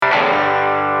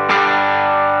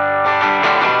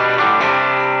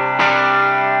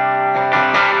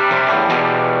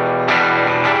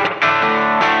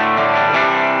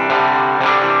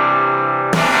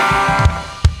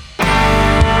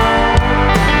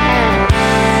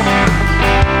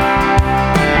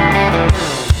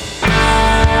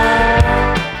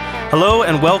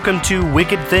welcome to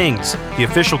Wicked Things, the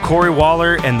official Cory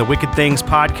Waller and the Wicked Things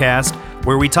podcast,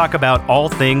 where we talk about all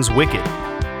things wicked.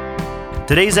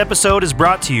 Today's episode is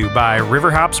brought to you by River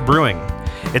Hops Brewing.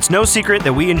 It's no secret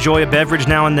that we enjoy a beverage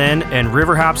now and then, and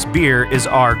River Hops beer is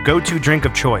our go-to drink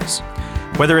of choice.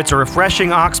 Whether it's a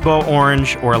refreshing Oxbow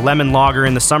Orange or a lemon lager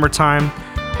in the summertime,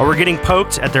 or we're getting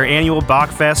poked at their annual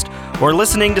Bachfest, or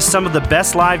listening to some of the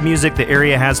best live music the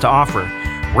area has to offer,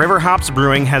 River Hops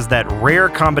Brewing has that rare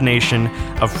combination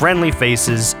of friendly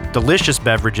faces, delicious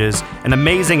beverages, and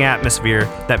amazing atmosphere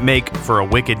that make for a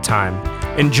wicked time.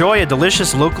 Enjoy a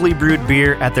delicious locally brewed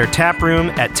beer at their tap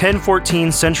room at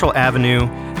 1014 Central Avenue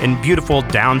in beautiful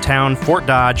downtown Fort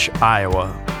Dodge,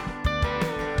 Iowa.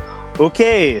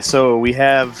 Okay, so we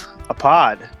have a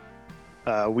pod.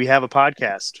 We have a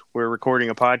podcast. We're recording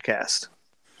a podcast.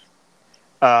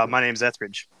 My name's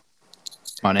Etheridge.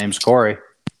 My name's Cory.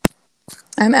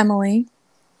 I'm Emily.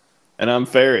 And I'm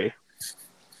Ferry.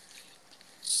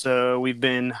 So we've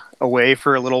been away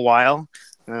for a little while.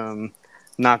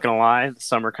 Not gonna lie, the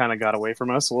summer kind of got away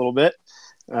from us a little bit.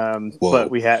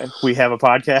 But we have a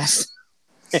podcast.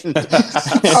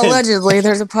 Allegedly,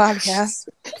 there's a podcast.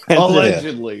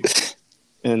 Allegedly.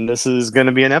 And this is going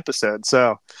to be an episode.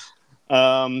 So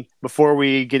before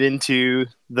we get into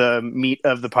the meat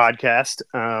of the podcast,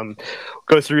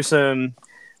 go through some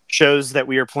shows that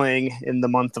we are playing in the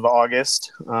month of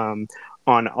August. On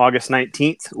August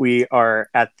 19th, we are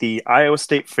at the Iowa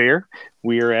State Fair.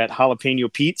 We are at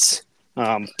Jalapeno Pete's,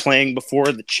 playing before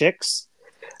the Chicks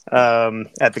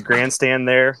at the grandstand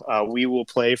there. We will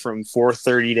play from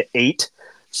 4:30 to 8.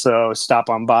 So stop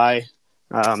on by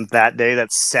that day.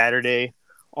 That's Saturday,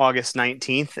 August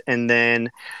 19th. And then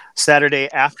Saturday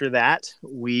after that,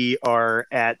 we are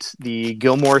at the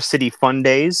Gilmore City Fun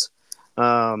Days.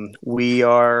 We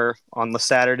are on the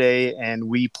Saturday and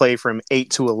we play from 8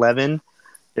 to 11.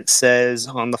 It says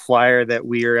on the flyer that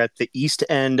we are at the east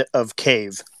end of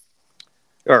Cave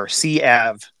or C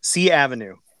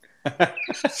Avenue. I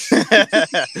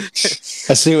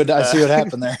see what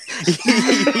happened there.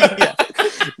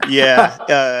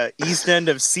 Yeah. East end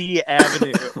of C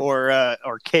Avenue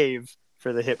or Cave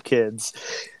for the hip kids.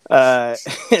 And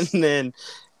then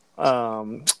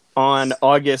on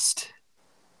August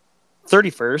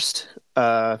 31st,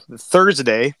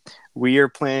 Thursday, we are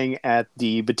playing at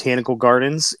the Botanical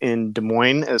Gardens in Des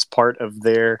Moines as part of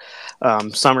their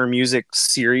summer music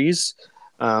series.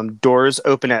 Doors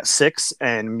open at 6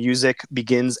 and music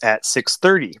begins at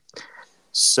 6:30.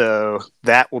 So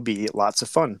that will be lots of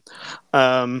fun.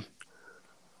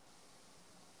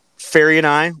 Ferry and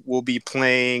I will be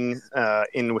playing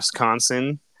in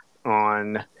Wisconsin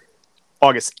on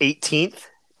August 18th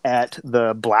at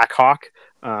the Black Hawk.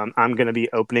 I'm going to be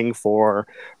opening for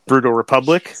Brutal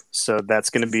Republic, so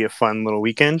that's going to be a fun little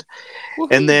weekend.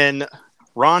 Woo-hoo. And then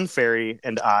Ron Ferry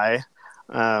and I,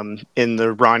 in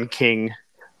the Ron King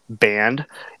band,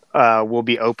 will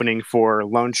be opening for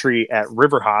Lone Tree at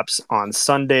River Hops on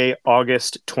Sunday,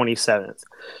 August 27th.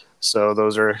 So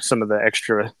those are some of the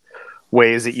extra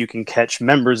ways that you can catch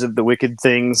members of the Wicked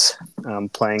Things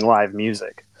playing live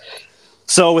music.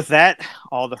 So with that,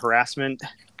 all the harassment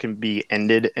can be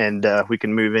ended and we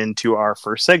can move into our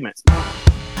first segment.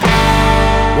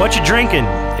 What you drinking?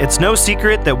 It's no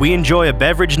secret that we enjoy a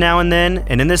beverage now and then,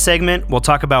 and in this segment, we'll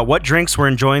talk about what drinks we're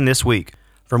enjoying this week.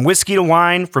 From whiskey to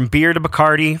wine, from beer to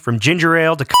Bacardi, from ginger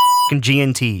ale to and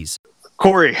G&Ts.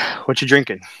 Cory, what you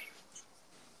drinking?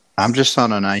 I'm just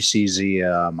on a nice, easy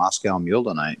Moscow Mule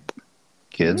tonight,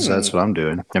 kids. That's what I'm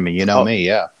doing. I mean, me,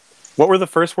 yeah. What were the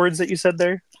first words that you said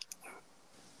there?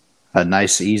 A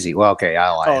nice, easy. Well, okay, I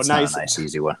lied. It's nice. not a nice,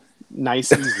 easy one.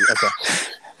 Nice, easy. Okay.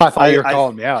 I thought you were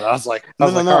calling me out. I was like, no.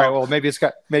 All right, well, maybe it's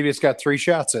got 3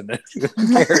 shots in it. Who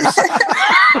cares?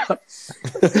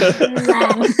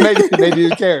 maybe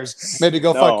who cares? Maybe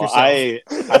go fuck yourself.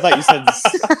 I thought you said.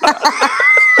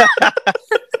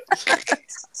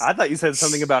 I thought you said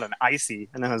something about an icy,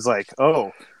 and I was like,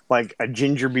 oh, like a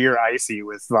ginger beer icy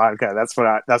with vodka.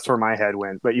 That's where my head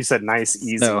went. But you said nice,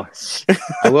 easy. No.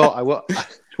 I will.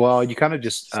 Well, you kind of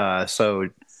just so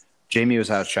Jamie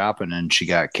was out shopping and she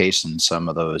got cased in some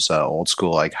of those old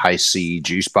school like high C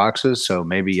juice boxes. So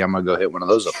maybe I'm gonna go hit one of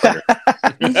those up there.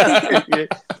 There you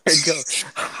go.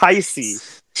 High C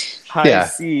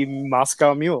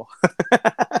Moscow Mule.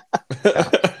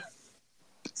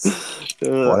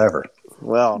 Whatever.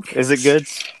 Well, is it good?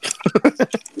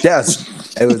 Yes,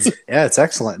 it was. Yeah, it's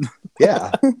excellent.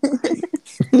 Yeah.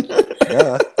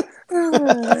 Yeah.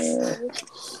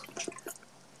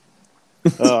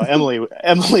 Oh,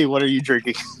 Emily, what are you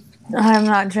drinking? I'm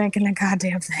not drinking a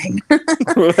goddamn thing. I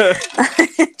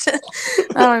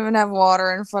don't even have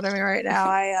water in front of me right now.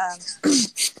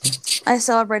 I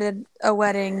celebrated a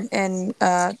wedding in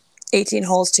 18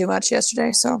 holes too much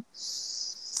yesterday, so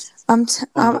I'm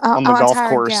on the a golf tired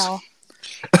course. gal.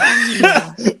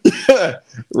 Yeah.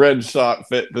 Red sock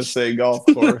fit to say golf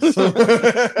course.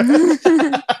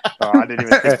 Oh, I didn't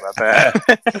even think about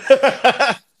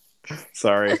that.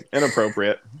 Sorry,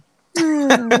 inappropriate.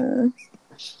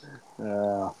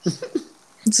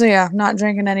 So yeah, not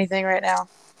drinking anything right now.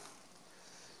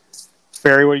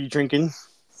 Barry, what are you drinking?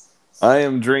 I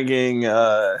am drinking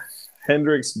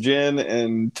Hendrick's Gin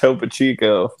and Topo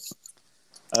Chico.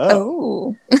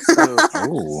 Oh. So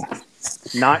Oh,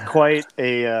 not quite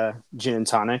a gin and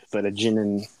tonic, but a gin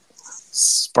and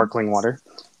sparkling water.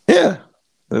 Yeah,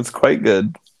 that's quite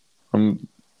good. I'm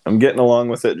getting along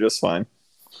with it just fine.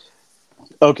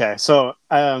 Okay, so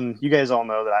you guys all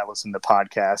know that I listen to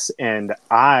podcasts, and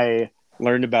I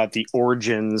learned about the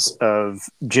origins of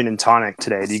gin and tonic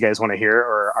today. Do you guys want to hear,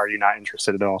 or are you not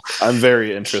interested at all? I'm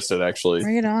very interested, actually.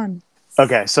 Bring it on.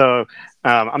 Okay, so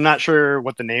I'm not sure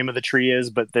what the name of the tree is,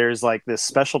 but there's like this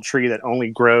special tree that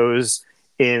only grows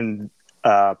in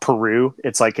Peru.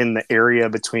 It's like in the area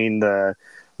between the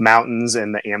mountains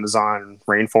and the Amazon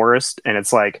rainforest, and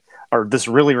it's like this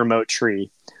really remote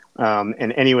tree.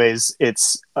 And anyways,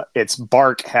 its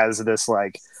bark has this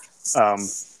like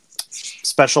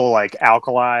special like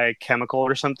alkali chemical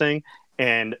or something,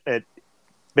 and it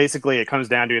comes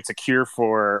down to it's a cure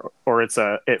for, or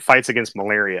it fights against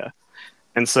malaria.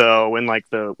 And so when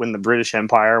the British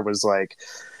Empire was like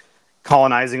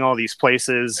colonizing all these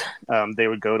places, they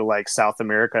would go to like South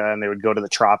America, and they would go to the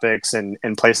tropics and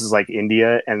places like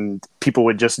India, and people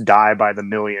would just die by the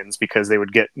millions because they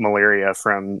would get malaria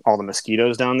from all the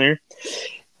mosquitoes down there.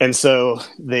 And so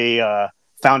they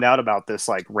found out about this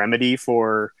like remedy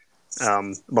for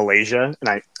Malaysia, and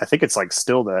I think it's like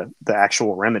still the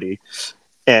actual remedy.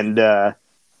 And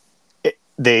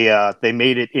they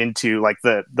made it into like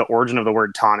the origin of the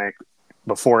word tonic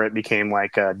before it became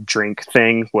like a drink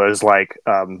thing was like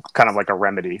kind of like a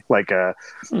remedy, like a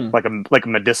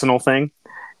medicinal thing.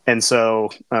 And so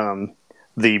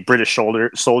the British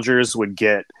soldiers would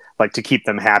get, like, to keep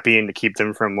them happy and to keep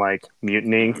them from like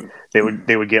mutinying, they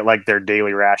would get like their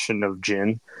daily ration of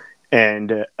gin,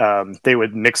 and they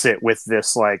would mix it with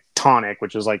this like tonic,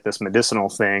 which is like this medicinal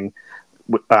thing,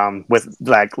 with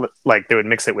like they would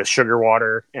mix it with sugar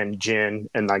water and gin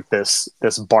and like this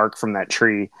bark from that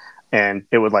tree, and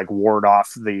it would like ward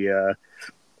off the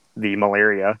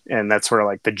malaria. And that's where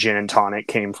like the gin and tonic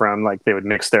came from. Like they would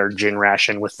mix their gin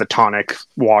ration with the tonic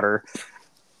water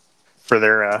for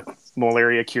their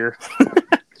malaria cure.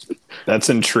 That's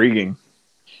intriguing.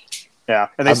 Yeah,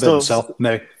 and they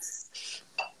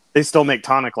still make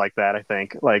tonic like that, I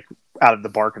think, like out of the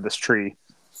bark of this tree.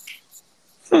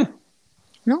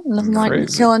 No, nothing like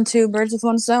Crazy. killing two birds with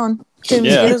one stone. Two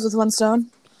Yeah. mosquitoes with one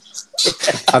stone.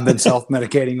 I've been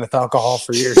self-medicating with alcohol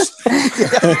for years.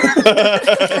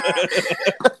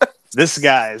 This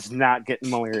guy is not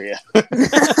getting malaria.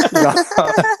 No.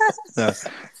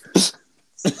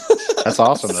 That's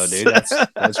awesome, though, dude.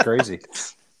 That's crazy.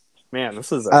 Man,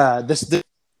 this is This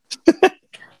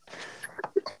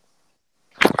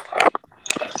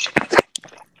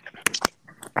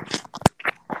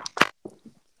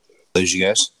lose you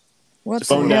guys. What's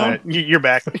phone the down. You're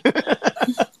back.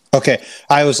 Okay,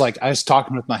 I was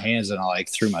talking with my hands, and I like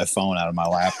threw my phone out of my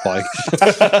lap, like.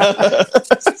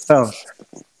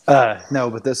 No,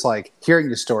 but this, like, hearing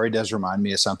the story does remind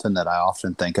me of something that I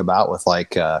often think about with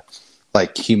like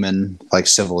human like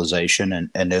civilization,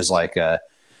 and is like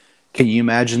can you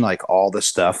imagine like all the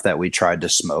stuff that we tried to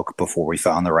smoke before we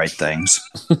found the right things?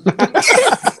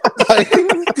 like,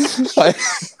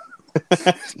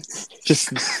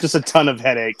 just a ton of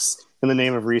headaches in the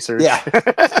name of research. yeah.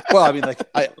 Well, I mean, like,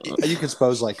 you can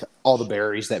suppose like all the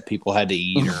berries that people had to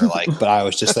eat, or like, but I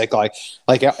was just like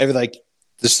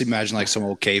just imagine like some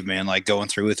old caveman like going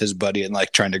through with his buddy and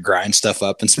like trying to grind stuff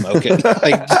up and smoke it.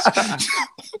 Like,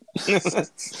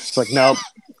 It's like, nope,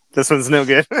 this one's no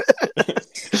good.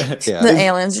 yeah. The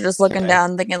aliens are just looking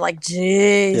down, thinking like,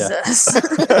 Jesus.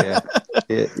 Yeah.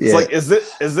 It's like, is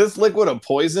this liquid a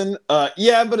poison?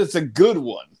 Yeah, but it's a good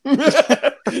one.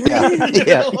 Yeah.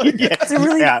 It's a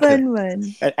really fun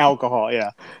one. And alcohol,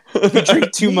 yeah. If you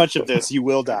drink too much of this, you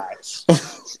will die.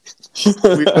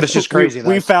 But it's just crazy.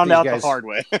 We like, found these out guys- the hard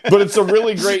way. But it's a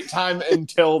really great time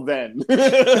until then.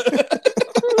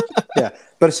 Yeah,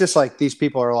 but it's just like these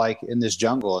people are like in this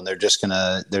jungle, and they're just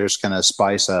gonna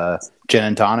spice a gin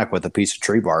and tonic with a piece of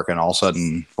tree bark, and all of a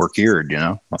sudden we're cured. You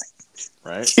know, like,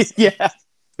 Right? Yeah.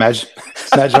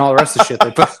 imagine all the rest of the shit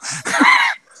they put.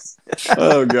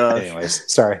 Oh, gosh. Anyways,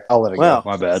 sorry, I'll let it Well, go.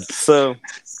 My bad. So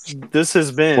this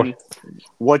has been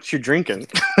What You Drinking,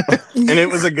 and it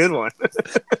was a good one.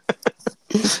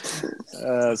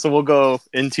 So we'll go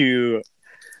into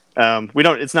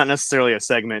it's not necessarily a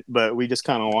segment, but we just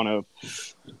kind of want to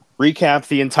recap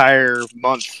the entire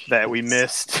month that we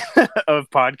missed of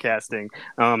podcasting.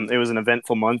 It was an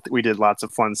eventful month. We did lots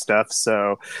of fun stuff.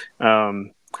 So I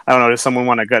don't know, does someone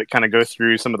want to kind of go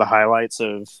through some of the highlights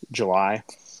of July?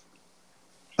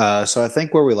 So I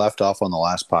think where we left off on the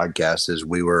last podcast is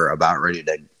we were about ready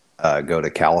to go to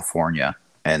California,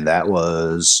 and that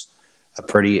was a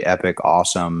pretty epic,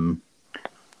 awesome,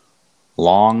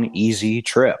 long, easy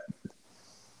trip.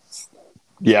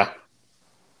 Yeah.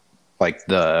 Like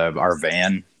our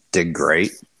van did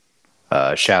great.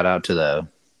 Shout out to the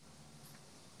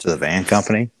van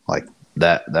company. Like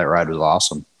that ride was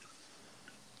awesome.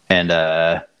 And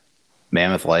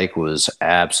Mammoth Lake was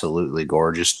absolutely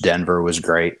gorgeous. Denver was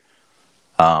great.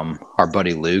 Our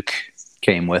buddy Luke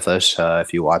came with us.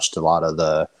 If you watched a lot of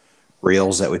the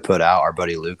reels that we put out, our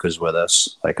buddy Luke was with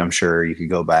us. Like, I'm sure you could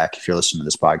go back if you're listening to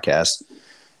this podcast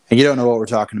and you don't know what we're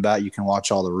talking about. You can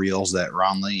watch all the reels that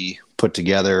Ron Lee put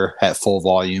together at full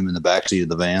volume in the backseat of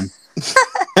the van.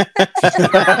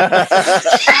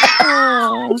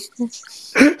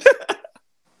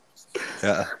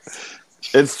 Yeah.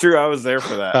 It's true. I was there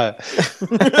for that.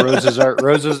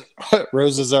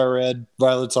 Roses are red,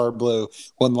 violets are blue.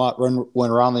 When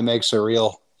Ronley makes a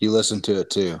reel, you listen to it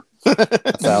too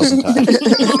 1,000 times.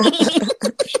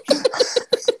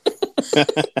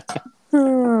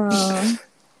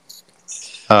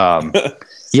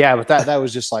 Yeah, but that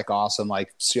was just like awesome.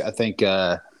 Like, I think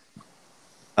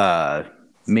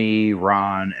me,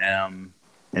 Ron, M,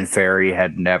 and Ferry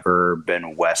had never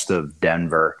been west of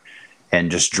Denver. And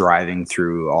just driving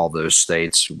through all those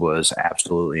states was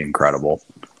absolutely incredible.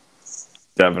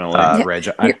 Definitely. Reg,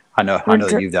 I know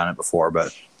that you've done it before,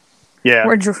 but yeah,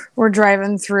 we're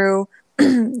driving through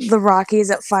the Rockies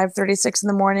at 5:36 in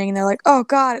the morning, and they're like, "Oh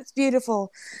God, it's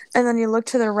beautiful," and then you look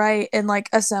to the right, and like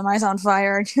a semi's on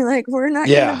fire, and you're like, "We're not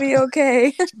gonna be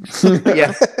okay."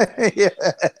 Yeah. Yeah.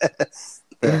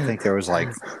 I think there was like,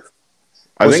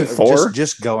 I think 4.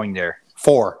 Just going there.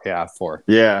 4. Yeah, 4.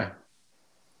 Yeah.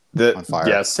 On fire.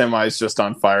 Yeah, semi's just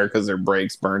on fire because their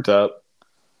brakes burnt up.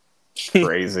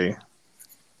 Crazy.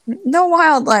 No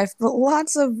wildlife, but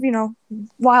lots of,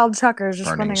 wild chuckers just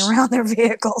running around their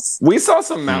vehicles. We saw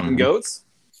some mountain goats.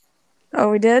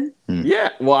 Oh, we did?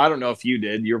 Yeah. Well, I don't know if you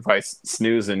did. You were probably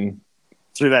snoozing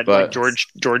through that like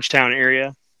Georgetown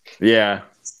area. Yeah,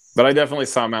 but I definitely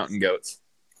saw mountain goats.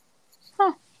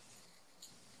 Huh.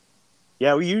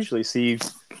 Yeah, we usually see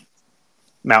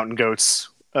mountain goats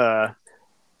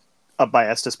up by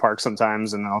Estes Park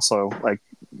sometimes, and also like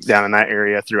down in that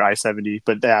area through I-70.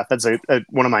 But yeah, that's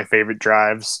one of my favorite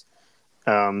drives.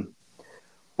 When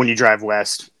you drive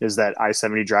west, is that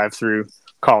I-70 drive through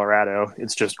Colorado.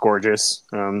 It's just gorgeous,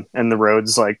 and the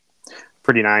road's like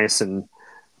pretty nice, and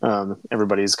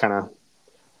everybody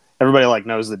like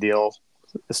knows the deal.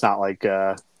 It's not like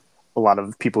a lot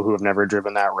of people who have never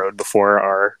driven that road before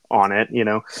are on it,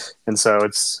 and so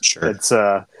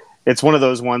it's one of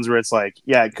those ones where it's like,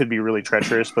 yeah, it could be really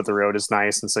treacherous, but the road is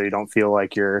nice, and so you don't feel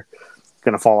like you're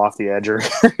going to fall off the edge or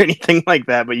anything like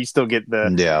that, but you still get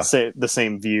the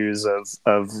same views of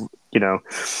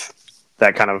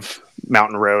that kind of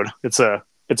mountain road. It's a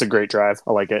great drive.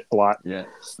 I like it a lot. Yeah.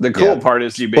 The cool part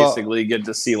is you basically get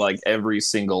to see like every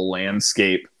single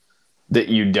landscape that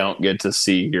you don't get to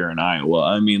see here in Iowa.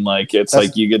 I mean, like, it's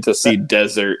like you get to see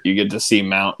desert, you get to see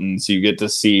mountains, you get to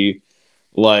see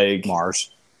like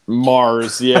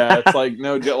Mars, yeah. It's like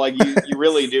you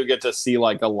really do get to see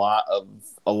like a lot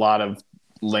of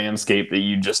landscape that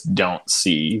you just don't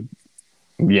see,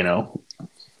 or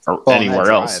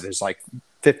anywhere else. It's like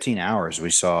 15 hours. We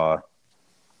saw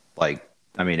it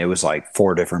was like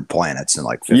 4 different planets in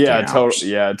like 15 hours.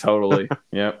 Yeah, totally.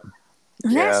 Yep.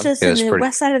 And that's just in the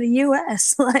west side of the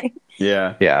U.S. Like,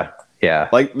 yeah.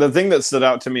 Like, the thing that stood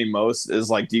out to me most is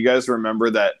like, do you guys remember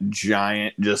that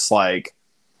giant, just like,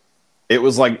 it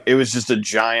was just a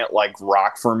giant like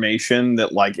rock formation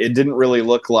that like, it didn't really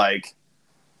look like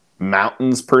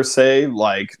mountains per se,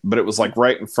 like, but it was like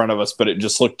right in front of us, but it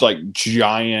just looked like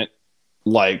giant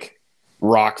like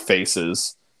rock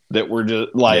faces that were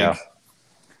just like,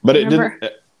 but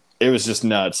it was just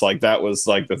nuts. Like, that was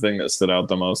like the thing that stood out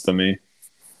the most to me.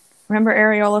 Remember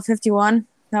Areola 51?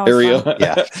 That was fun.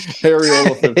 Yeah.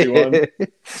 Areola 51.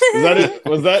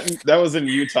 That was in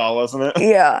Utah, wasn't it?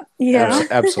 Yeah.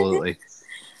 Absolutely.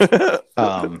 That's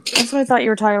what I thought you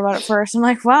were talking about at first. I'm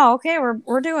like, wow, okay,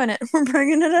 we're doing it. We're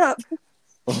bringing it up.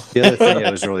 The other thing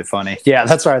that was really funny. Yeah,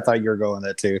 that's where I thought you were going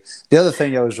that too. The other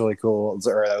thing that was really cool,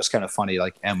 or that was kind of funny,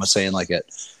 like Em was saying, like at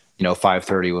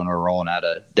 5:30 when we're rolling out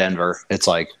of Denver, it's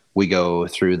like we go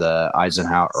through the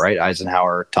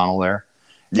Eisenhower tunnel there,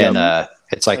 and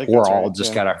it's like we're all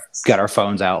just got our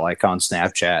phones out like on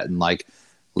Snapchat, and like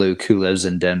Luke, who lives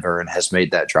in Denver and has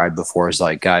made that drive before, is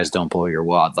like, guys, don't blow your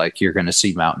wad. Like, you're going to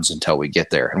see mountains until we get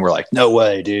there. And we're like, no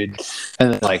way, dude.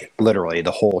 And then, like, literally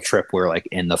the whole trip, we're like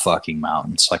in the fucking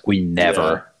mountains. Like, we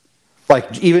never,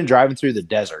 like, even driving through the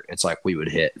desert, it's like we would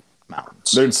hit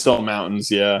mountains. There's still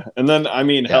mountains, yeah. And then, I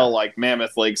mean, hell, like,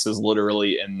 Mammoth Lakes is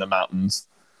literally in the mountains.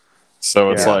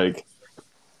 So it's like.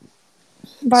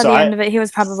 By the end of it, he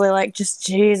was probably like, just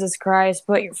Jesus Christ,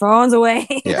 put your phones away.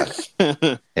 Yeah.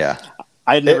 Yeah.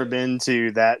 I'd never been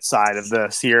to that side of the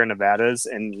Sierra Nevadas,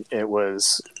 and it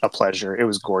was a pleasure. It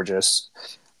was gorgeous.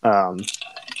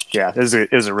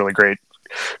 It was a really great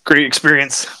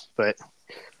experience. But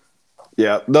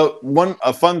yeah,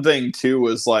 a fun thing too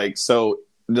was like, so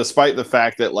despite the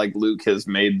fact that like Luke has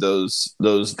made those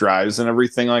drives and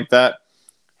everything like that,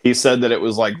 he said that it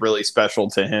was like really special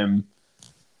to him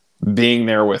being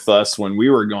there with us when we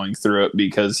were going through it,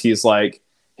 because he's like,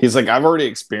 I've already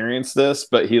experienced this,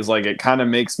 but he's like, it kind of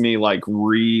makes me like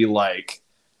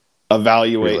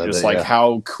evaluate just like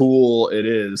how cool it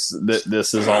is that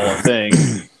this is all a thing.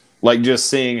 Like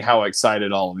just seeing how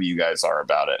excited all of you guys are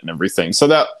about it and everything. So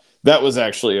that was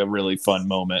actually a really fun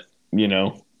moment,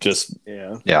 just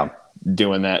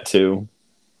doing that too.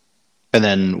 And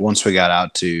then once we got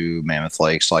out to Mammoth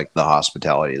Lakes, like the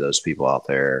hospitality of those people out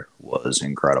there was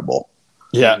incredible.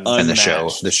 Yeah. And the show.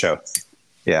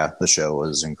 Yeah, the show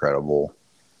was incredible.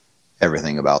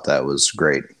 Everything about that was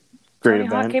great. Tony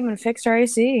Hawk came and fixed our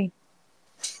AC.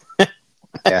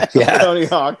 Yeah. Tony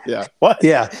Hawk. Yeah. What?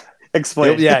 Yeah.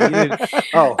 Explain. Yeah.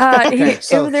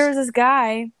 There was this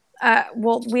guy.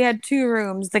 We had 2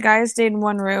 rooms. The guy stayed in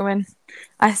one room, and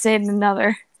I stayed in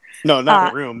another. No,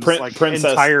 not rooms. Like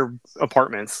entire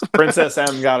apartments. Princess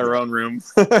M got her own room,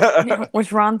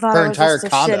 which Ron thought I was just a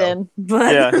condo. Shit in.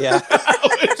 But yeah.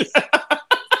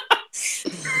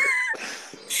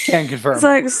 Can confirm. It's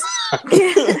like,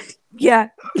 yeah.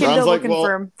 Ron's like,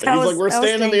 confirm. He's like, we're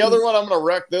staying in the other one. I'm gonna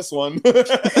wreck this one.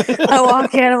 I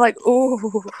walk in. I'm like,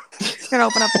 ooh, gonna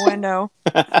open up a window.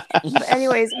 But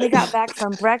anyways, we got back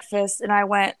from breakfast, and I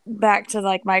went back to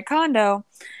like my condo.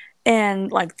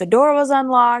 And like the door was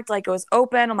unlocked, like it was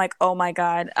open. I'm like, oh my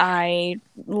God, I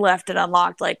left it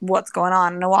unlocked. Like, what's going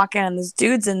on? And I walk in and this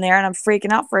dude's in there, and I'm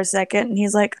freaking out for a second. And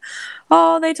he's like,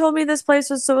 oh, they told me this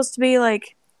place was supposed to be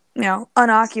like,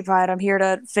 unoccupied. I'm here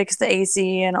to fix the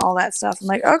AC and all that stuff. I'm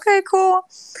like, okay, cool.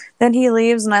 Then he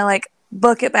leaves, and I like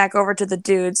book it back over to the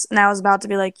dudes. And I was about to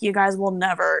be like, you guys will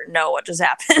never know what just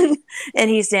happened. And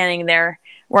he's standing there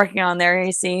working on their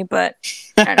AC, but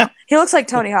I don't know. He looks like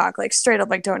Tony Hawk, like straight up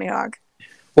like Tony Hawk.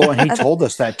 Well, and he told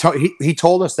us that he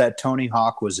told us that Tony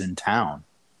Hawk was in town.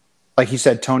 Like he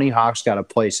said, Tony Hawk's got a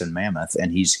place in Mammoth,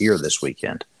 and he's here this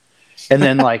weekend. And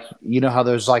then, like, how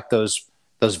there's like those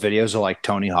videos of like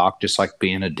Tony Hawk just like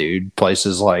being a dude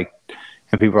places, like,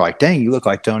 and people are like, "Dang, you look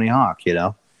like Tony Hawk,"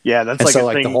 Yeah, that's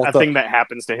like a thing that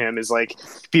happens to him is like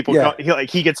people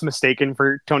he gets mistaken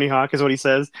for Tony Hawk is what he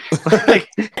says. Like,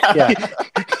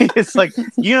 it's like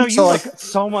you look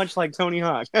so much like Tony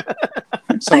Hawk.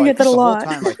 So I get that a lot.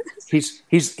 Whole time, like,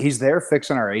 he's there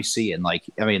fixing our AC, and like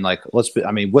let's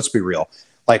be real.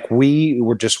 Like we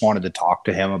just wanted to talk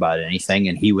to him about anything,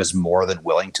 and he was more than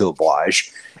willing to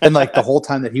oblige. And like the whole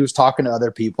time that he was talking to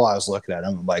other people, I was looking at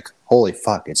him and like, holy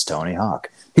fuck, it's Tony Hawk.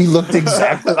 He looked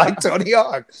exactly like Tony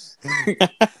Hawk.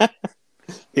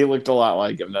 He looked a lot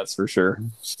like him, that's for sure.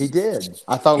 He did.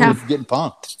 I thought we were getting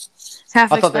pumped.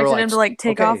 Half expected him to like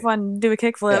take off and do a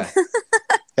kickflip.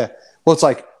 Yeah. Well, it's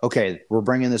like, okay, we're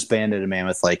bringing this band into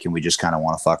Mammoth Lake, and we just kind of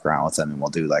want to fuck around with them, and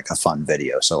we'll do like a fun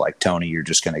video. So, like, Tony, you're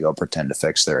just going to go pretend to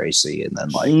fix their AC, and then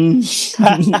like,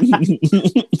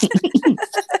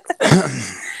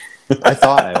 I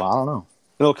thought, I don't know.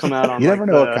 It'll come out on never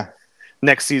know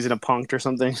next season of Punk'd or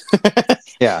something.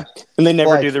 Yeah, and they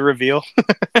never do the reveal.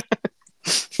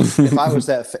 If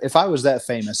I was that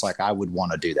famous, like, I would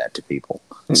want to do that to people.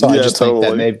 So I just think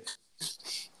that maybe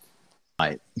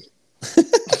might.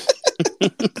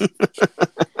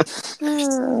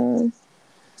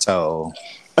 So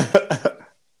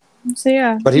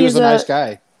yeah, but he was a nice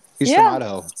guy. He's from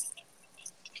Idaho,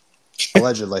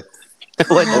 allegedly.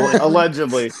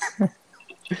 Allegedly.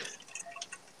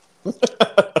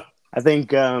 I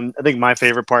think my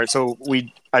favorite part. So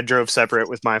I drove separate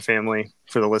with my family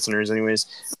for the listeners, anyways,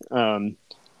 and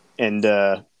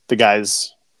the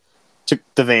guys took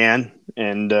the van,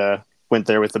 and went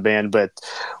there with the band. But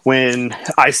when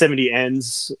I-70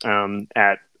 ends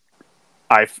at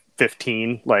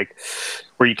I-15, like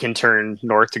where you can turn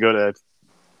north to go to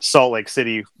Salt Lake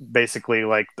City, basically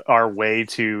like our way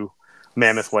to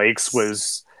Mammoth Lakes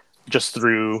was just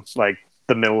through like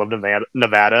the middle of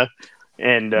Nevada.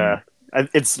 And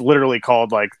it's literally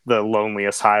called like the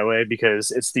loneliest highway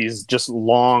because it's these just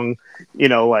long,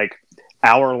 like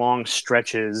hour-long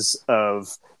stretches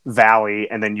of valley,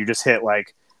 and then you just hit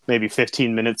like maybe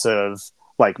 15 minutes of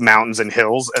like mountains and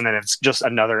hills, and then it's just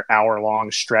another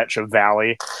hour-long stretch of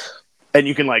valley. And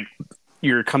you can like,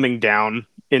 you're coming down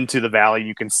into the valley,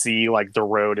 you can see like the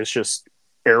road is just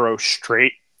arrow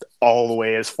straight all the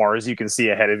way as far as you can see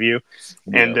ahead of you.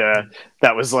 And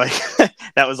that was like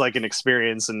that was like an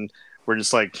experience. And we're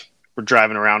just like, we're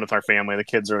driving around with our family, the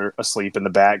kids are asleep in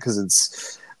the back because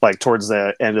it's like towards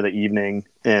the end of the evening,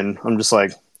 and I'm just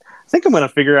like, I think I'm gonna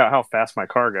figure out how fast my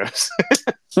car goes.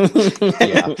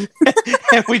 Yeah.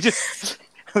 And we just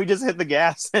hit the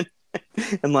gas, and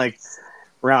like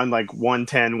around like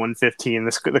 110, 115,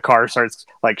 the car starts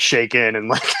like shaking and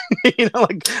like,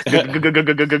 like You're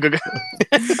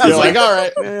like, all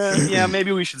right, yeah,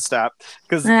 maybe we should stop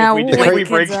because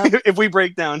if we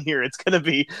break down here, it's gonna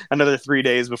be another 3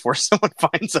 days before someone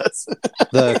finds us.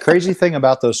 The crazy thing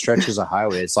about those stretches of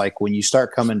highway, it's like when you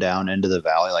start coming down into the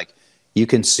valley, like you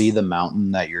can see the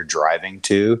mountain that you're driving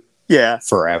to,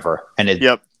 forever, and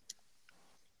to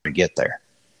get there.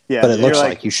 Yeah, but it looks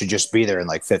like you should just be there in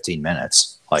like 15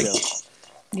 minutes. Like,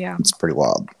 yeah, it's pretty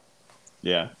wild.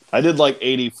 Yeah, I did like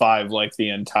 85, like the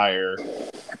entire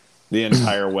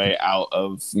way out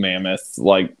of Mammoth,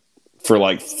 like for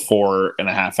like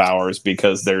 4.5 hours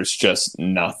because there's just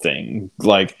nothing.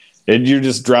 Like, you're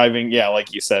just driving. Yeah,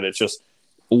 like you said, it's just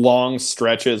long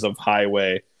stretches of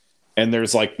highway, and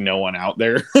there's like no one out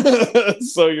there.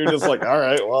 So you're just like, all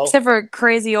right, well, except for a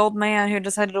crazy old man who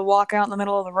decided to walk out in the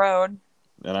middle of the road.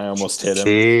 And I almost hit him.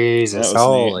 Jesus,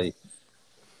 holy!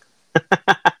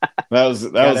 That was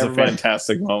a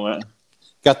fantastic moment.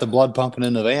 Got the blood pumping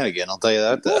in the van again. I'll tell you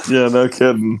that. Yeah, no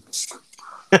kidding.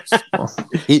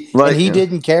 He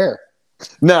didn't care.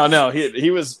 No, he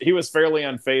was fairly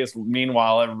unfazed.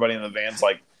 Meanwhile, everybody in the van's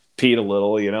like peed a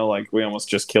little. Like we almost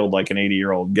just killed like an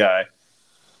 80-year-old guy.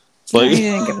 It's like, he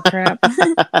didn't give a crap.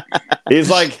 he's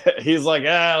like,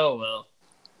 oh well.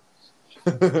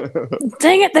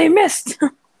 Dang it, they missed.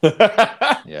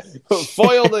 Yeah.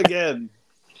 Foiled again.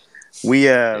 We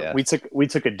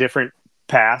took a different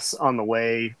pass on the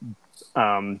way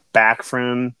back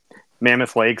from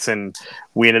Mammoth Lakes, and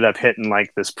we ended up hitting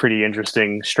like this pretty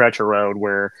interesting stretch of road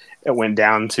where it went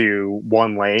down to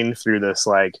one lane through this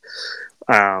like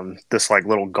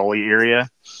little gully area,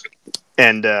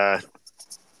 and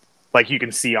like you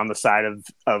can see on the side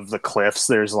of the cliffs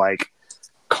there's like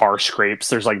car scrapes.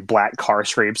 There's like black car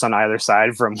scrapes on either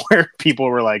side from where people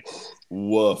were like,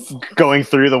 woof, going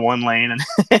through the one lane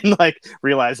and like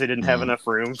realized they didn't have enough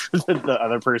room for the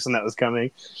other person that was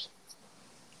coming.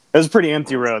 It was a pretty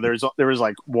empty road. There was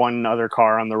like one other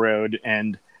car on the road,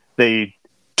 and they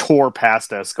tore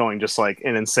past us going just like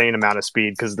an insane amount of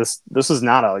speed because this is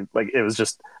not it was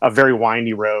just a very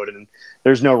windy road, and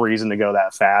there's no reason to go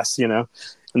that fast, and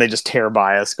they just tear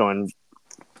by us going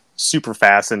super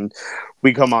fast, and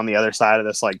we come on the other side of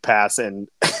this like pass, and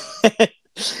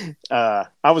I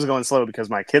was going slow because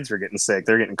my kids were getting sick.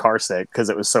 They're getting car sick because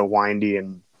it was so windy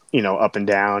and up and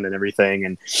down and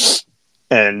everything,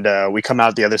 and we come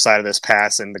out the other side of this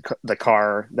pass, and the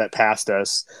car that passed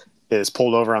us is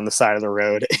pulled over on the side of the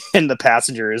road, and the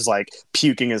passenger is like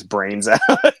puking his brains out.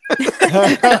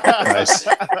 Nice.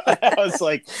 I was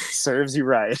like, serves you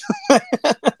right.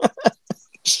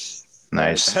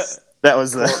 Nice. That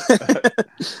was the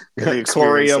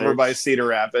Cory over by Cedar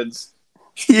Rapids.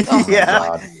 Oh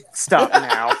yeah. Stop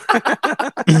now.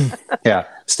 Yeah.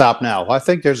 Stop now. Well, I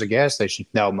think there's a gas station.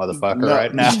 No, motherfucker,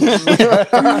 right now.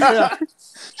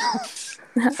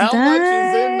 How much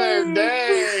is in there?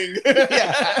 Dang.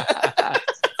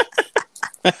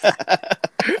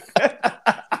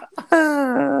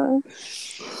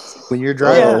 When you're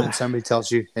driving and somebody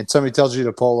tells you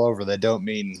to pull over, they don't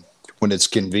mean when it's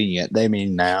convenient. They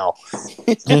mean now.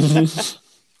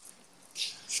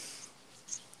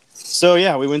 So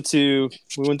yeah, we went to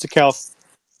California.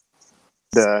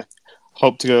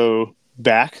 Hope to go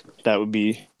back. That would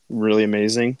be really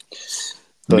amazing.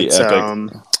 But be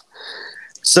epic.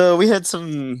 So we had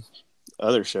some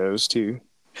other shows too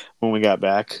when we got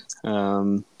back.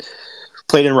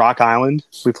 Played in Rock Island.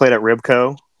 We played at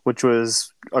Ribco, which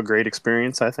was a great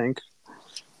experience, I think.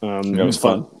 It was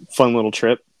fun little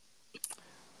trip.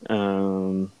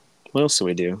 What else did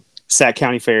we do? Sac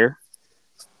County Fair.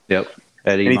 Yep.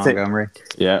 Eddie Anything- Montgomery.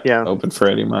 Yeah. Yeah. Open for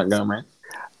Eddie Montgomery.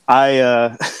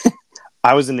 I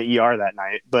I was in the ER that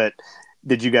night, but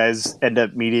did you guys end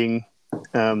up meeting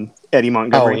Eddie Oh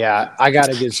Montgomery? yeah, I got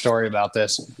a good story about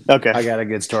this. Okay. I got a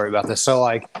good story about this. So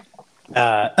like,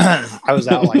 I was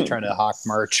out like trying to hawk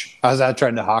merch. I was out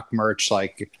trying to hawk merch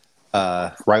like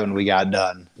right when we got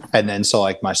done, and then so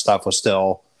like my stuff was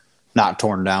still not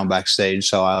torn down backstage.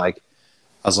 So I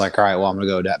was like, all right, well I'm gonna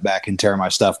go back and tear my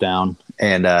stuff down,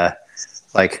 and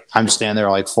like I'm standing there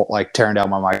like tearing down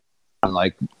my mic and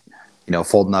like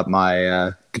folding up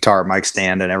my guitar mic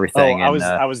stand and everything. Oh, and,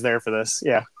 I was there for this.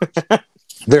 Yeah.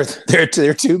 Their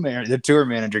tour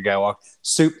manager guy walked.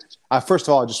 First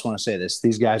of all, I just want to say this: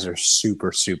 these guys are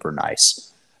super, super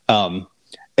nice.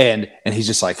 And he's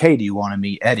just like, "Hey, do you want to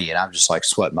meet Eddie?" And I'm just like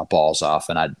sweating my balls off,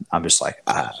 and I'm just like,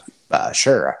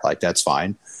 "Sure, like that's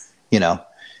fine," And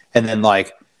then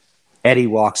like Eddie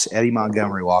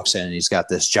Montgomery walks in, and he's got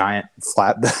this giant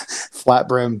flat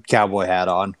brim cowboy hat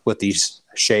on with these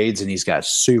shades, and he's got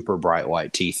super bright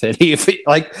white teeth. And he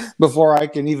like before I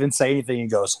can even say anything, he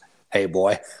goes, "Hey,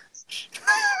 boy."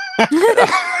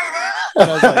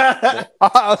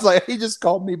 I was like, he just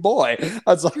called me boy. I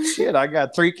was like, shit, I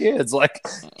got 3 kids. Like,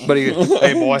 but he,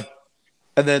 hey, boy.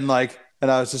 And then and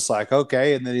I was just like,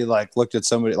 okay. And then he like looked at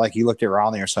somebody, like he looked at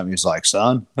Ronnie or something. He was like,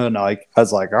 son. And like, I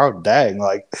was like, oh, dang,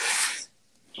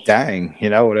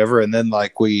 whatever. And then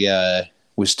like we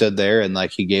stood there and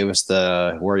like he gave us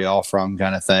the where y'all from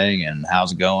kind of thing and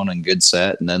how's it going and good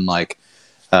set. And then like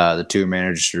the tour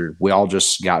manager, we all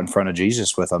just got in front of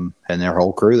Jesus with them and their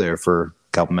whole crew there for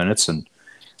a couple minutes, and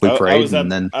we prayed.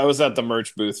 I was at the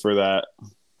merch booth for that.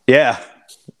 Yeah.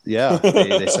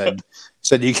 They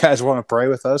said, you guys want to pray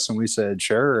with us? And we said,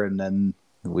 sure. And then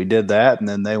we did that, and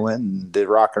then they went and did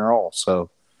rock and roll. So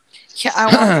yeah, I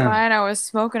walked by and I was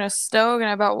smoking a stove, and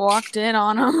I about walked in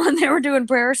on them when they were doing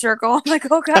prayer circle. I'm like,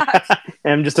 oh god.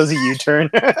 Em just does a U-turn.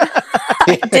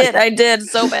 I did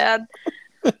so bad.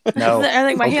 no, I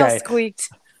think my heel squeaked.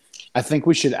 I think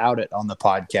we should out it on the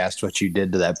podcast what you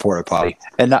did to that porta potty,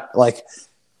 and not like.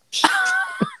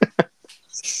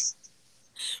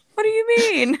 What do you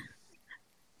mean?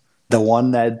 The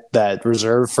one that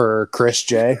reserved for Chris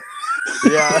J.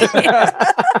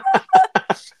 Yeah.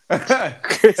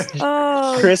 Chris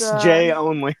God. J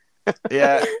only.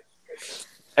 Yeah.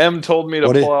 Em told me to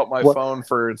pull out my phone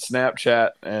for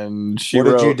Snapchat, and she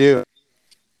wrote, did you do?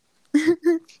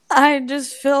 I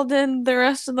just filled in the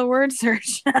rest of the word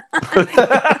search.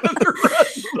 the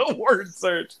rest of the word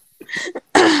search.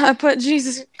 I put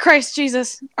Christ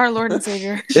Jesus, our Lord and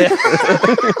Savior. Yeah.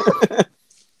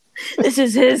 This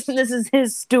is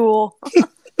his stool.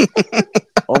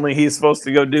 Only he's supposed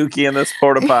to go dookie in this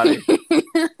porta potty.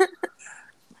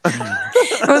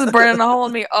 It was burning a hole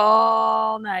in me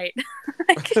all night.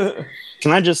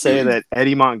 Can I just say that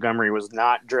Eddie Montgomery was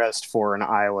not dressed for an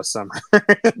Iowa summer?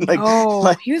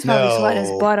 He was probably sweating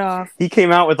his butt off. He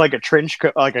came out with like a trench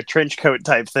coat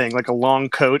type thing, like a long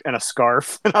coat and a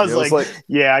scarf. And I was like,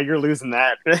 yeah, you're losing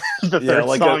that. The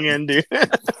third song in, dude.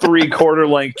 3/4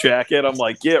 length jacket. I'm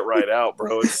like, get right out,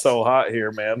 bro. It's so hot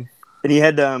here, man. And he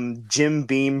had Jim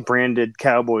Beam branded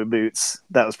cowboy boots.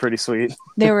 That was pretty sweet.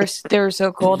 They were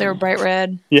so cool. They were bright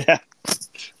red. Yeah.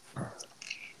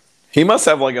 He must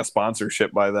have like a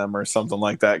sponsorship by them or something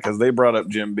like that, because they brought up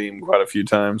Jim Beam quite a few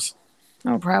times.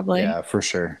 Oh, probably. Yeah, for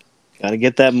sure. Got to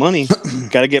get that money.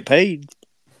 Got to get paid.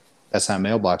 That's not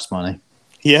mailbox money.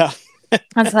 Yeah.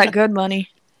 That's that good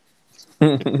money.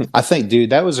 I think,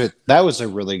 dude, that was a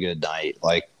really good night.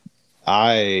 Like,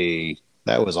 that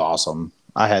was awesome.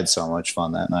 I had so much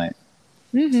fun that night.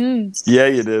 Mm-hmm. Yeah,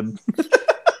 you did.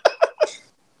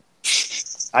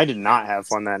 I did not have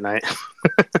fun that night.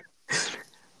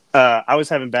 I was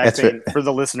having back pain for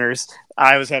the listeners.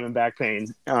 I was having back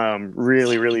pain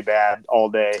really, really bad all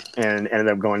day, and ended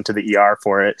up going to the ER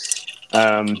for it.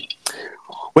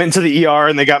 Went to the ER,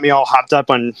 and they got me all hopped up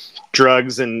on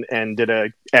drugs and did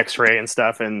a x-ray and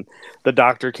stuff. And the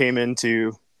doctor came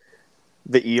into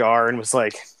the ER and was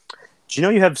like, do you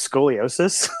know you have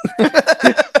scoliosis?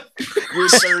 You're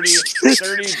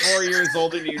 34 years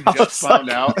old, and you just found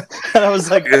out. And I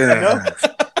was like,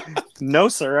 no,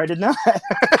 sir, I did not.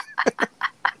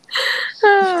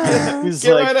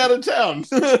 Get right out of town.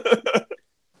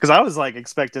 Because I was like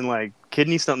expecting like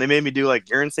kidney stone. They made me do like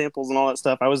urine samples and all that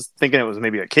stuff. I was thinking it was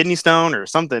maybe a kidney stone or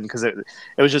something, because it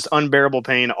was just unbearable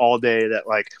pain all day that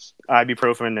like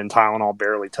ibuprofen and Tylenol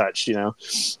barely touched, And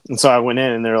so I went in,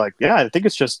 and they're like, yeah, I think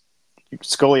it's just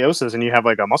scoliosis, and you have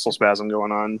like a muscle spasm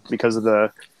going on because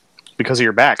of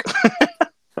your back.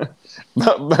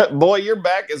 But boy, your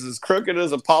back is as crooked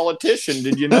as a politician.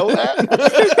 Did you know that?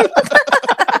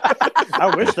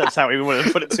 I wish that's how he would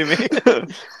have put it to me.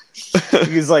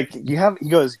 He's like, you have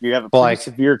a pretty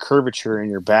severe curvature in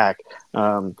your back,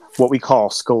 what we call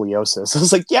scoliosis. I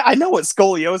was like, yeah, I know what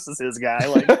scoliosis is, guy.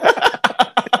 Like,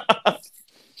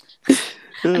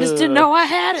 I just didn't know I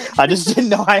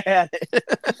had it.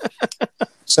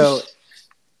 So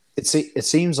it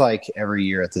seems like every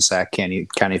year at the Sac County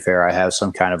Fair, I have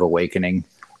some kind of awakening.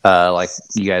 Like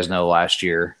you guys know, last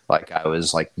year, like I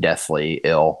was like deathly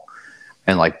ill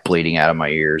and like bleeding out of my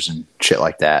ears and shit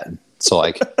like that. So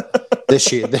like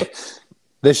this year,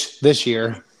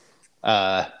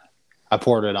 I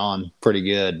poured it on pretty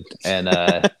good, and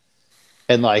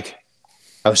like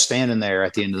I was standing there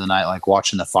at the end of the night, like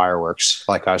watching the fireworks.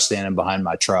 Like I was standing behind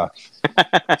my truck,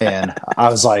 and I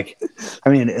was like, I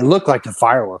mean, it looked like the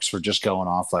fireworks were just going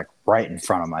off like right in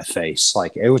front of my face.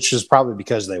 Like it was just probably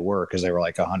because they were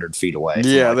like 100 feet away.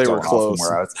 Yeah, like, they were close. From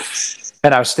where I was.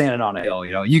 And I was standing on a hill.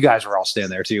 You know, you guys were all standing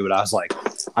there too. But I was like,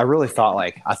 I really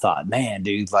thought, man,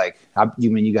 dude, like,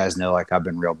 you guys know, like, I've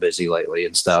been real busy lately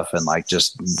and stuff, and like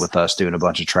just with us doing a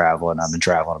bunch of travel, and I've been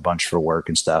traveling a bunch for work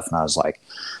and stuff. And I was like,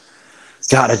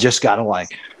 God, I just got to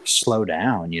like slow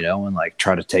down, you know, and like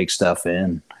try to take stuff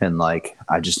in. And like,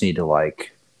 I just need to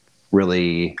like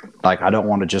really, like, I don't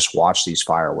want to just watch these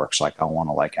fireworks. Like, I want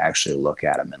to like actually look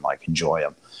at them and like enjoy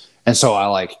them. And so I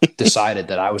like decided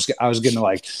that I was going to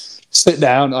like sit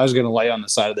down. I was going to lay on the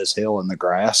side of this hill in the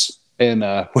grass, and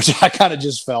which I kind of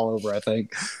just fell over, I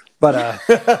think. But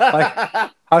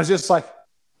like, I was just like,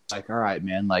 all right,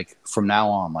 man, like from now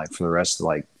on, like for the rest of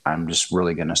like, I'm just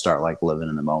really going to start like living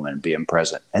in the moment and being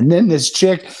present. And then this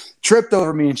chick tripped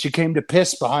over me and she came to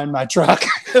piss behind my truck.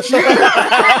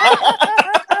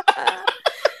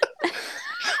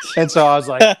 And so I was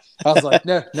like,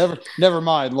 never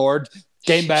mind, Lord.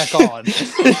 Came back on. Yeah,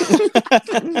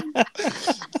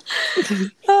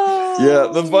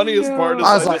 the funniest part is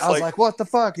I was like, what the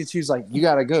fuck? And she was like, you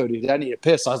gotta go, dude. I need to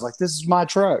piss. I was like, this is my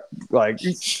truck. Like,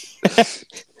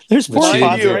 there's porta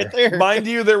potties right there. Mind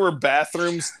you, there were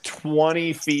bathrooms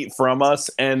 20 feet from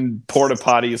us and porta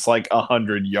potties like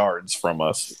 100 yards from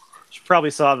us. You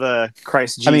probably saw the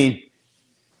Christ Jesus. I mean,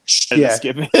 yeah.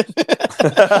 Skip it.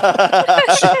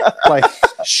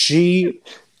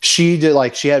 She did,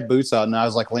 like, she had boots on, and I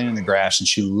was like laying in the grass, and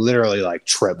she literally like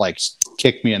tripped, like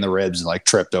kicked me in the ribs and like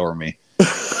tripped over me.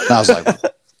 And I was like,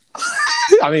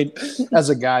 I mean, as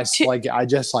a guy, like I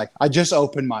just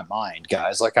opened my mind,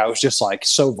 guys. Like I was just like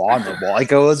so vulnerable.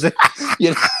 Like I was, you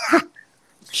know.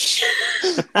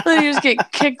 Then you just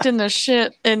get kicked in the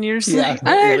shit, and you're just like,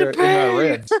 I had to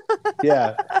pay.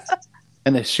 Yeah.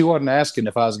 And then she wasn't asking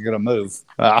if I was going to move. So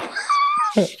I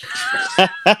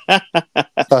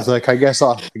was like, I guess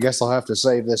I'll have to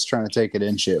save this trying to take it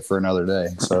in shit for another day.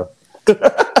 So,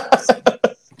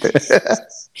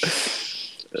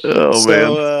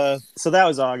 man. So that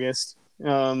was August.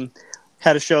 Had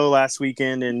a show last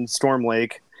weekend in Storm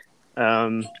Lake.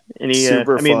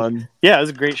 Super fun. Yeah, it was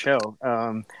a great show.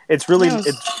 It's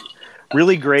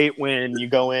really great when you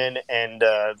go in and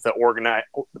the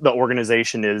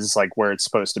organization is like where it's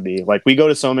supposed to be. Like we go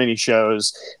to so many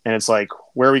shows and it's like,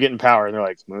 where are we getting power? And they're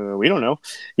like, we don't know,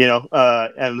 you know.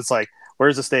 And it's like,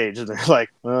 where's the stage? And they're like,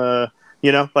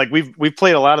 you know, like we've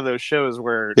played a lot of those shows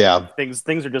where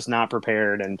things are just not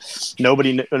prepared and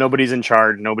nobody's in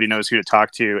charge. Nobody knows who to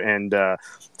talk to. And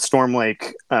Storm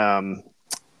Lake, what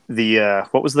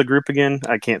was the group again?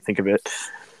 I can't think of it.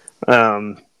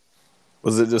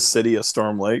 Was it just City of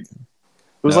Storm Lake? It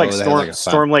was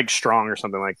Storm Lake Strong or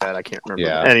something like that. I can't remember.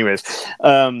 Yeah. Anyways,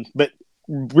 but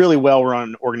really well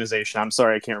run organization. I'm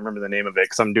sorry I can't remember the name of it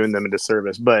because I'm doing them a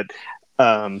disservice. But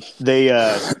they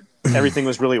everything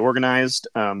was really organized.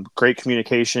 Great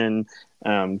communication.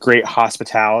 Great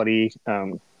hospitality.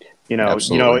 It always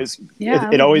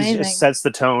just sets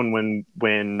the tone when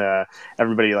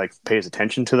everybody like pays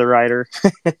attention to the rider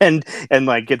and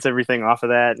like gets everything off of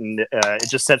that, and it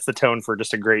just sets the tone for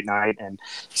just a great night. And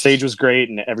stage was great,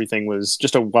 and everything was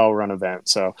just a well-run event.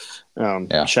 So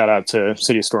shout out to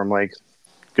City of Storm Lake.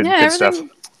 Good stuff.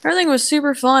 Everything was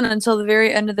super fun until the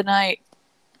very end of the night.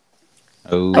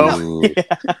 Oh yeah.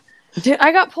 Dude,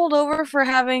 I got pulled over for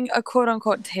having a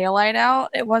quote-unquote taillight out.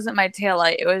 It wasn't my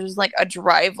taillight. It was just like a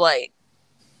drive light.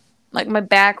 Like my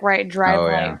back right drive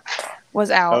light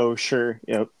was out. Oh, sure.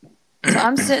 Yep. So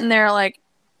I'm sitting there like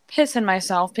pissing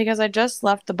myself because I just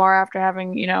left the bar after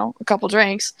having, you know, a couple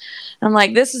drinks. And I'm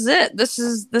like, this is it. This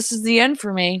is the end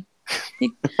for me.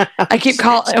 I keep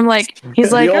calling. I'm like,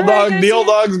 he's like, the old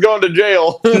dog's going to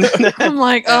jail. I'm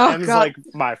like, oh God. God. Like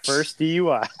my first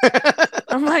DUI.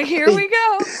 I'm like, here we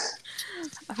go.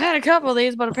 I've had a couple of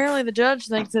these, but apparently the judge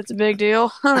thinks it's a big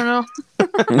deal. I don't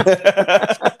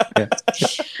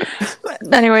know.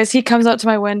 anyways, he comes up to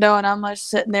my window and I'm like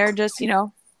sitting there just,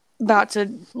 about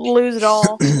to lose it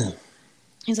all.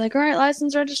 He's like, all right,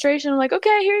 license registration. I'm like,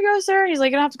 okay, here you go, sir. He's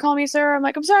like, you don't have to call me sir. I'm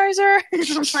like, I'm sorry, sir. I'm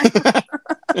like,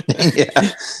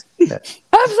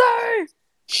 I'm sorry.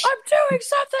 I'm doing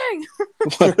something.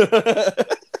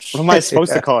 What am I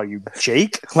supposed to call you?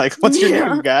 Jake? Like, what's your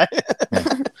name, guy?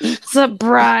 What's up,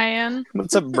 Brian?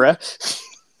 What's up, bruh?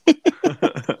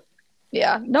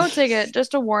 Yeah, no ticket,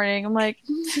 just a warning. I'm like,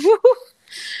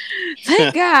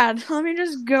 thank God. Let me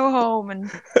just go home and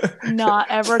not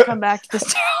ever come back to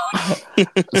this town.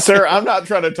 Sir, I'm not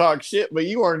trying to talk shit, but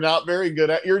you are not very good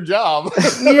at your job.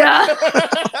 Yeah.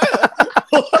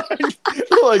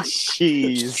 like,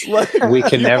 jeez. Like, we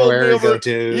can never go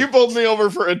to. You pulled me over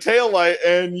for a taillight,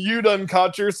 and you done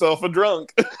caught yourself a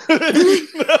drunk.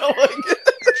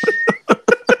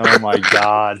 Oh my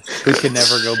God. We can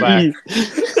never go back.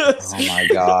 Oh my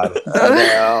God.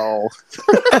 No.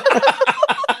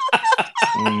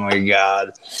 Oh my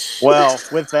God. Well,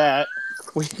 with that,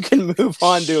 we can move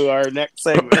on to our next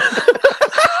segment.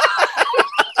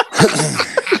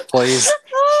 Please.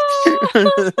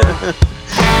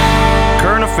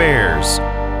 Current affairs.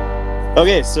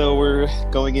 Okay, so we're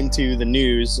going into the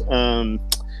news. You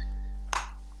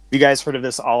guys heard of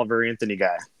this Oliver Anthony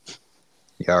guy?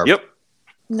 Yeah. Yep.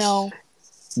 No.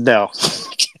 No. So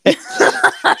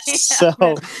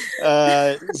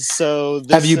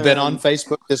this, have you been on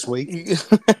Facebook this week?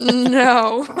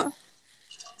 No.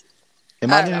 It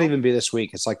might not even be this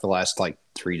week. It's like the last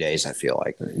 3 days, I feel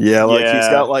like. Yeah, he's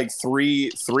got three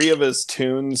of his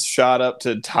tunes shot up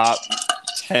to top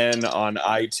 10 on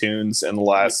iTunes in the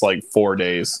last 4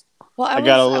 days. Well, I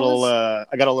got a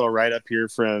little write up here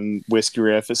from Whiskey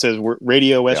Riff. It says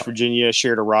Radio West Virginia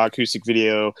shared a raw acoustic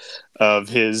video of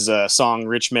his song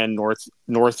 "Richmond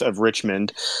North of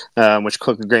Richmond," which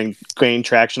quickly gained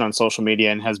traction on social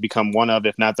media and has become one of,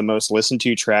 if not the most listened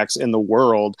to tracks in the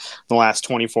world in the last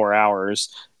 24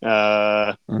 hours.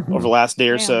 Over the last day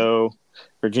or so,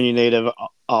 Virginia native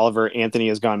Oliver Anthony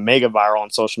has gone mega viral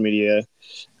on social media.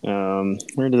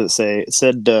 Where did it say? It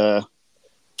said.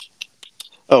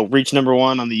 Reached number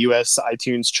 1 on the U.S.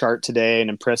 iTunes chart today, an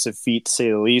impressive feat to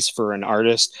say the least for an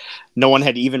artist no one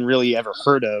had even really ever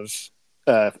heard of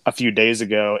a few days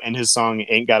ago. And his song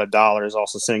 "Ain't Got a Dollar" is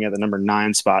also sitting at the number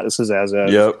 9 spot. This is as of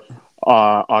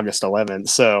August 11th.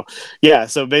 So yeah,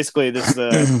 so basically this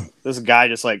this guy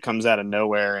just comes out of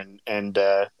nowhere, and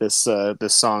this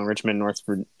song "Richmond North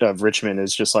of Richmond"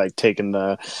 is just taking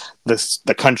the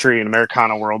country and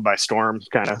Americana world by storm,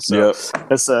 kind of. So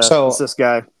it's this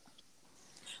guy.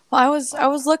 Well, I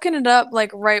was looking it up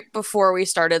right before we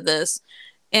started this,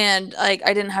 and I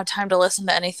didn't have time to listen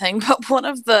to anything. But one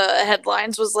of the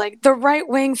headlines was the right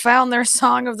wing found their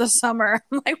song of the summer.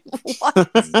 I'm like, what?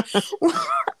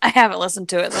 I haven't listened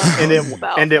to it.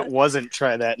 It wasn't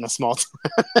 "Try That in a Small Town."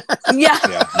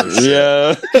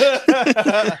 Yeah.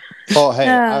 Well, hey,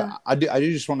 I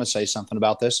do just want to say something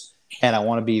about this, and I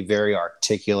want to be very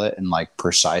articulate and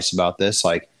precise about this.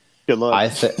 Good luck. I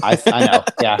know,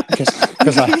 yeah, because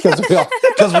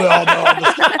we all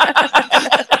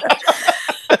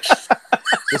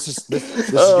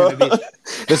know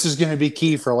this is going to be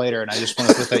key for later, and I just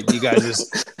want to put that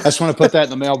put that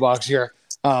in the mailbox here.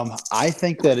 I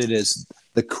think that it is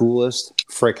the coolest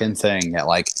freaking thing that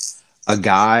a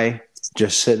guy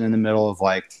just sitting in the middle of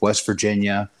West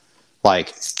Virginia,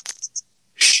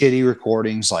 shitty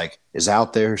recordings, is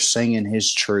out there singing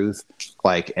his truth,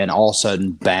 and all of a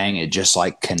sudden, bang, it just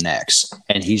connects,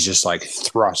 and he's just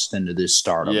thrust into this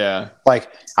stardom. Yeah.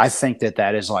 I think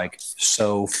that is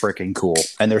so freaking cool.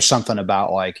 And there's something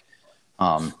about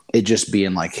it just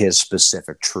being his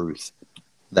specific truth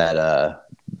that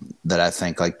I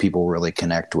think people really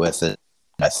connect with it.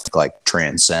 I think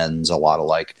transcends a lot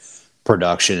of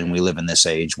production, and we live in this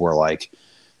age where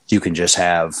you can just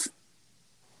have,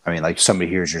 somebody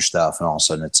hears your stuff and all of a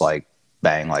sudden it's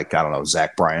bang, I don't know,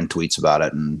 Zach Bryan tweets about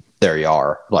it and there you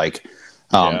are. But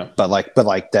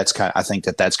that's I think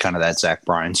that's kind of that Zach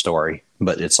Bryan story,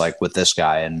 but it's with this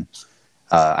guy, and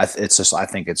I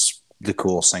think it's the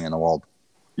coolest thing in the world.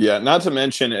 Yeah. Not to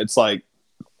mention it's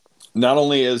not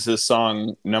only is this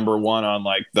song number 1 on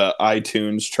the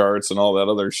iTunes charts and all that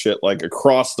other shit,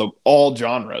 across all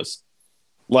genres,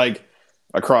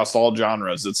 across all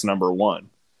genres, it's number 1.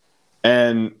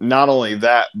 And not only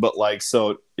that, but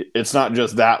so it's not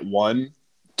just that one,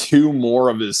 2 more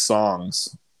of his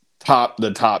songs top the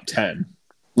top 10,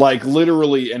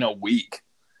 literally in a week.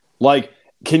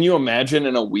 Can you imagine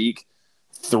in a week,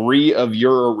 3 of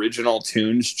your original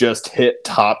tunes just hit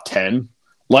top 10?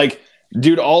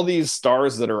 dude, all these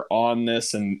stars that are on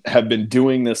this and have been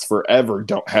doing this forever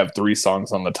don't have 3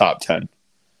 songs on the top 10.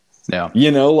 Yeah.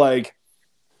 You know, like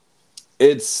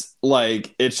it's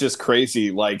just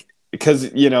crazy. Like,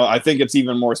 because, you know, I think it's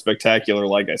even more spectacular,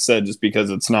 like I said, just because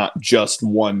it's not just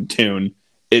one tune,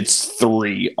 it's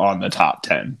 3 on the top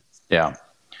 10. Yeah.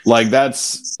 Like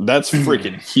that's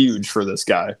freaking huge for this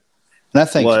guy. And I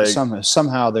think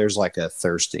somehow there's like a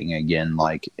thirsting again,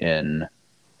 like in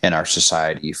our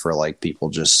society for like people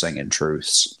just singing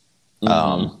truths.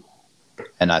 And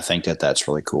I think that's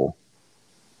really cool.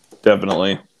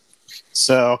 Definitely.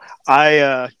 So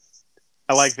I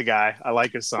like the guy. I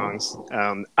like his songs.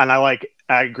 And I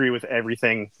agree with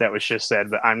everything that was just said,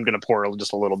 but I'm going to pour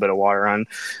just a little bit of water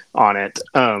on it.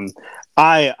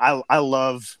 I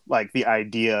love like the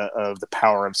idea of the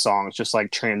power of songs, just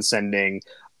like transcending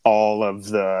all of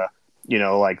the, you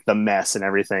know, like the mess and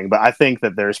everything. But I think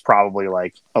that there's probably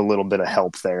like a little bit of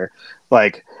help there.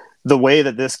 Like the way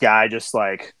that this guy just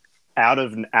like out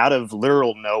of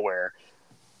literal nowhere,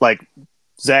 like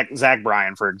Zach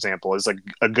Bryan, for example, is like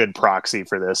a good proxy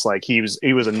for this. Like he was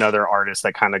another artist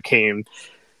that kind of came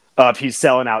up. He's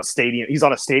selling out stadium. He's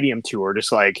on a stadium tour,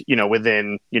 just like, you know,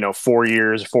 within, you know, 4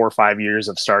 or 5 years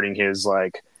of starting his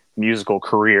like musical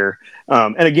career.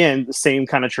 And again, the same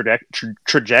kind of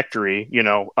trajectory, you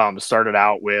know, started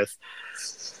out with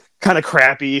kind of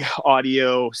crappy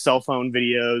audio cell phone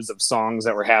videos of songs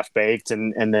that were half baked.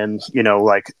 And then, you know,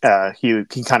 like he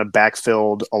kind of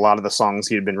backfilled a lot of the songs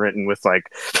he had been written with like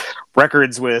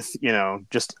records with, you know,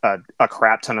 just a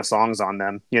crap ton of songs on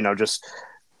them, you know, just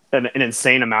an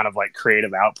insane amount of like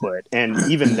creative output. And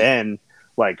even then,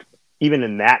 like, even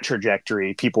in that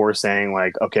trajectory, people were saying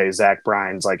like, okay, Zach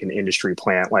Bryan's like an industry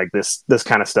plant. Like this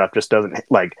kind of stuff just doesn't,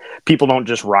 like, people don't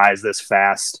just rise this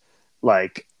fast,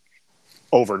 like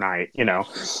overnight, you know?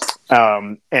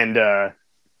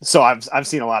 So I've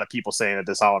seen a lot of people saying that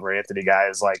this Oliver Anthony guy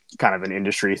is like kind of an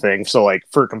industry thing. So like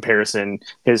for comparison,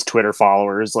 his Twitter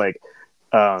followers, like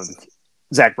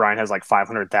Zach Bryan has like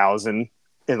 500,000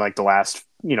 in like the last,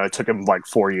 you know, it took him like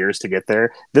 4 years to get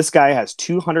there. This guy has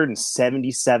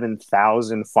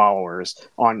 277,000 followers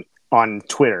on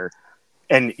Twitter.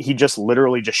 And he just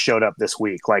literally just showed up this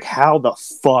week. Like, how the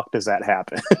fuck does that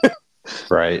happen?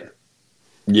 Right.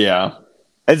 Yeah.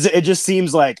 It just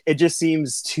seems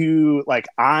too like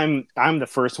I'm the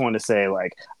first one to say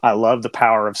like I love the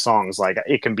power of songs. Like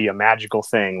it can be a magical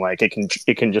thing. Like it can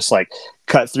just like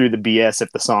cut through the BS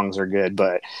if the songs are good.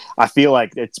 But I feel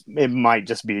like it might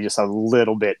just be just a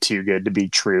little bit too good to be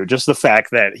true. Just the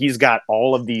fact that he's got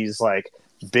all of these like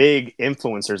big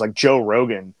influencers like Joe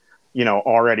Rogan, you know,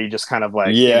 already just kind of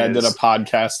like did a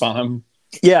podcast on him.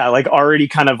 Yeah, like already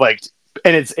kind of like.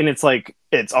 And it's like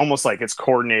it's almost like it's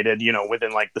coordinated, you know,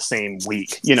 within like the same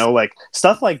week, you know, like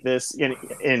stuff like this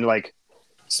in like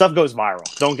stuff goes viral.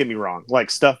 Don't get me wrong,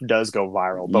 like stuff does go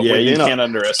viral, but you can't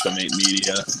underestimate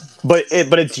media. But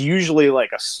it's usually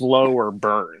like a slower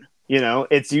burn, you know.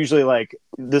 It's usually like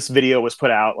this video was put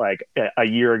out like a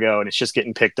year ago and it's just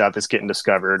getting picked up, it's getting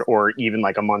discovered, or even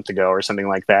like a month ago or something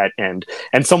like that, and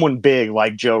someone big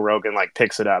like Joe Rogan like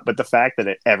picks it up. But the fact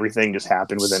that everything just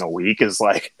happened within a week is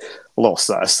like a little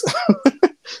sus.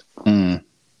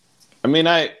 I mean,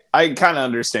 I kind of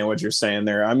understand what you're saying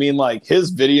there. I mean, like his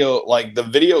video, like the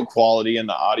video quality and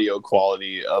the audio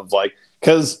quality of like,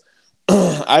 because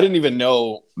I didn't even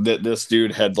know that this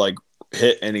dude had like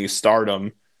hit any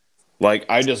stardom. Like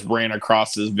I just ran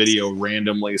across this video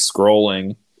randomly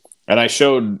scrolling, and I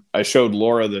showed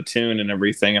Laura the tune and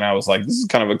everything, and I was like, "This is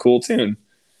kind of a cool tune."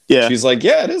 Yeah, she's like,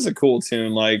 "Yeah, it is a cool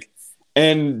tune." Like,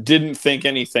 and didn't think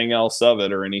anything else of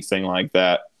it or anything like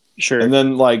that. Sure. And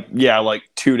then like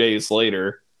 2 days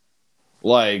later,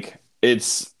 like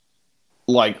it's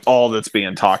like all that's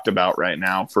being talked about right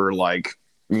now for like,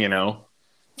 you know,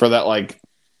 for that like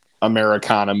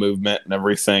Americana movement and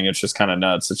everything. It's just kind of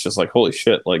nuts. It's just like, holy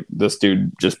shit, like this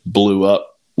dude just blew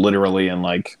up literally in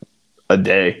like a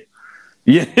day.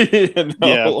 Yeah.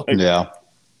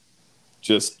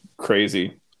 Just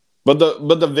crazy. But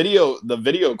the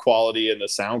video quality and the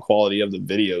sound quality of the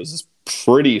videos is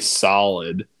pretty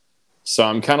solid. So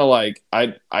I'm kind of like,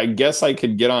 I guess I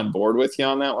could get on board with you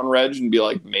on that one, Reg, and be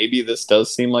like, maybe this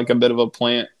does seem like a bit of a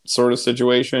plant sort of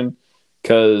situation.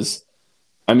 Because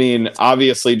I mean,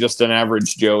 obviously, just an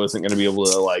average Joe isn't going to be able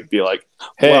to like be like,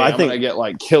 "Hey, I'm going to get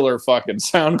like killer fucking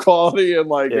sound quality and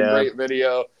like a great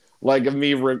video, like of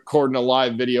me recording a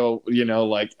live video." You know,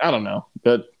 like I don't know,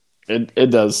 but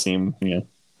it does seem, you know.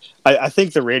 I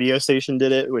think the radio station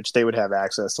did it, which they would have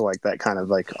access to like that kind of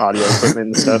like audio equipment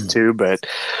and stuff too. But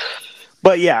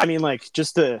yeah, I mean, like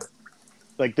just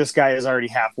like this guy is already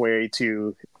halfway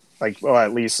to like, well,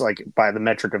 at least like by the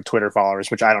metric of Twitter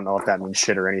followers, which I don't know if that means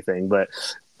shit or anything, but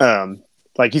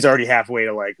like he's already halfway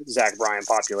to like Zach Bryan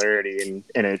popularity,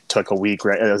 and it took a week,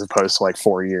 right, as opposed to like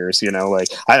 4 years. Like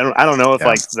I don't know if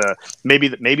like maybe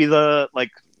the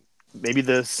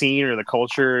scene or the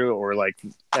culture or like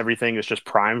everything is just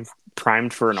primed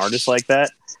for an artist like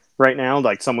that right now,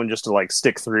 like someone just to like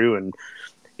stick through and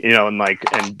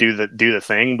and do the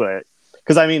thing. But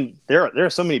because I mean there are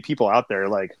so many people out there,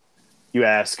 like you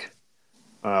ask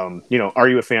are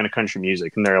you a fan of country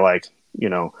music, and they're like,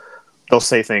 they'll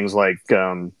say things like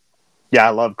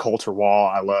I love Coulter Wall,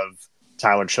 I love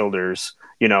Tyler Childers,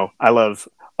 I love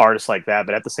artists like that.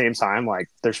 But at the same time, like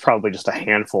there's probably just a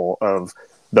handful of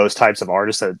those types of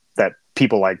artists that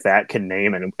people like that can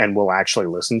name and will actually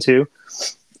listen to.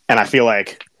 And I feel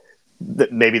like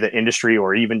maybe the industry,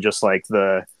 or even just like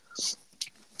the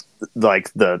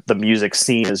music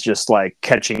scene, is just like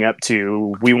catching up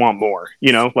to, we want more,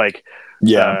 it's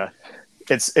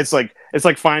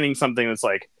like finding something that's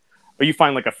like, or you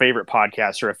find like a favorite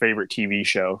podcast or a favorite TV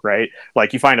show, right?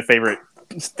 Like you find a favorite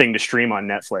thing to stream on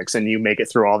Netflix and you make it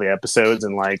through all the episodes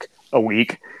in like a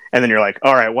week, and then you're like,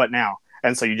 all right, what now?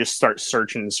 And so you just start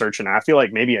searching and searching. And I feel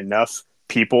like maybe enough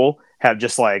people have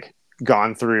just like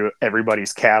gone through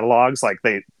everybody's catalogs. Like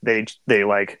they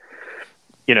like,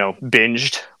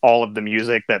 binged all of the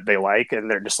music that they like, and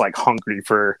they're just like hungry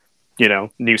for,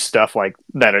 new stuff like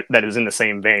that is in the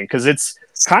same vein. Cause it's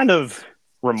kind of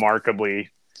remarkable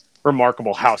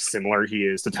how similar he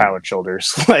is to Tyler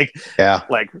Childers. Like,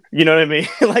 you know what I mean?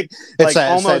 like it's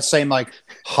almost that same like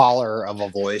holler of a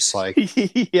voice. Like,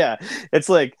 yeah, it's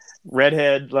like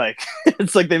redhead. Like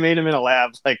it's like they made him in a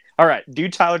lab. Like, all right, do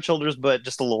Tyler Childers, but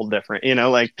just a little different,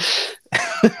 like,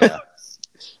 yeah.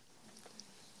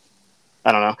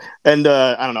 I don't know. And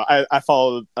I don't know. I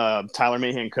follow Tyler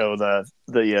Mahan Co,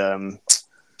 the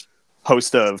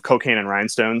host of Cocaine and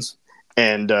Rhinestones,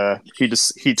 and he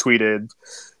tweeted.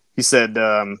 He said,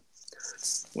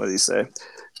 what did he say?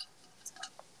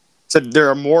 Said there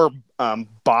are more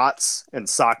bots and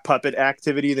sock puppet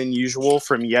activity than usual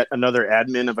from yet another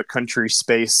admin of a country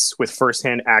space with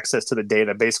firsthand access to the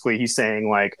data. Basically, he's saying,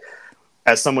 like,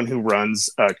 as someone who runs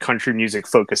a country music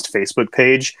focused Facebook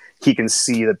page, he can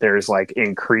see that there's like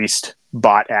increased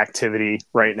bot activity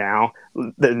right now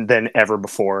than ever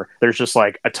before. There's just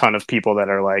like a ton of people that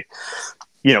are like,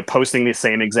 posting the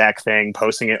same exact thing,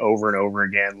 posting it over and over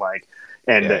again, like,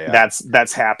 and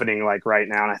that's happening like right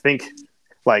now. And I think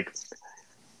like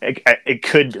it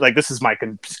could, like, this is my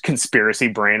conspiracy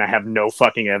brain. I have no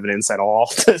fucking evidence at all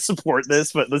to support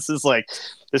this, but this is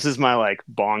my like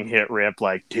bong hit rip,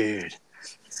 like, dude,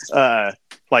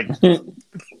 like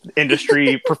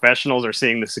industry professionals are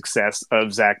seeing the success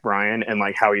of Zach Bryan and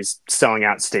like how he's selling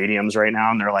out stadiums right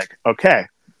now, and they're like, okay,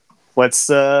 let's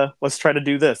try to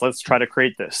do this. Let's try to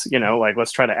create this, like,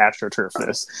 let's try to astroturf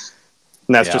this.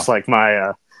 And that's just like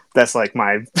my,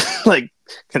 like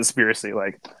conspiracy.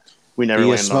 Like, we never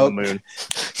landed on the moon.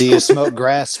 Do you smoke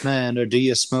grass, man, or do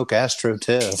you smoke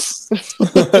astroturf?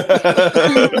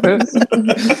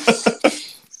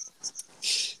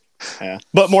 Yeah,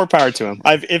 but more power to him.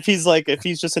 If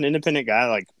he's just an independent guy,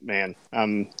 like, man,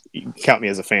 count me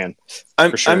as a fan.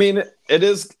 For sure. I mean, it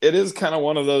is kind of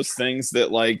one of those things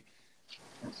that, like,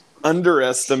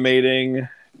 underestimating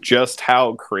just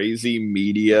how crazy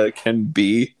media can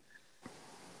be,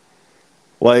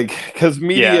 like, because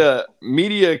media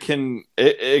can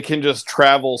just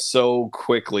travel so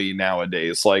quickly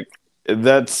nowadays. Like,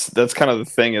 that's kind of the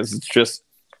thing, is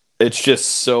it's just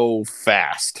so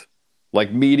fast.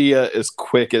 Like, media is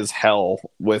quick as hell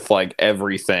with like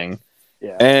everything.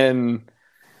 And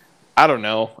I don't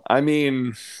know, I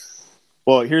mean,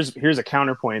 well, here's a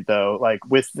counterpoint though. Like,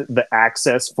 with the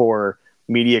access for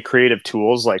media creative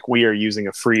tools, like, we are using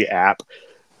a free app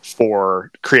for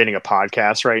creating a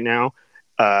podcast right now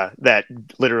that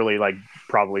literally, like,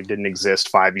 probably didn't exist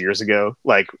 5 years ago.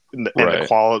 Like, and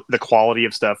the quality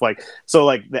of stuff, like, so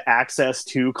like the access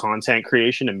to content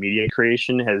creation and media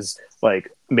creation has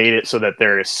like made it so that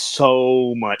there is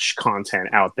so much content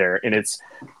out there,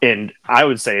 and I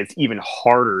would say it's even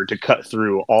harder to cut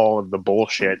through all of the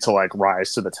bullshit to like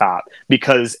rise to the top,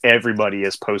 because everybody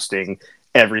is posting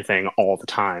everything all the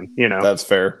time, That's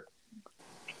fair.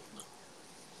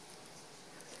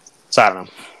 So I don't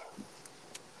know.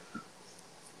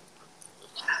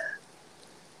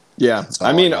 Yeah,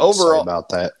 I mean, overall about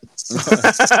that.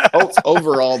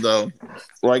 Overall, though,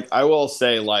 like, I will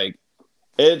say, like,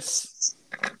 it's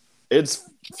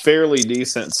fairly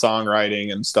decent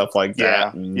songwriting and stuff like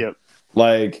that. Yeah. And, yep.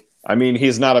 like, I mean,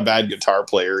 he's not a bad guitar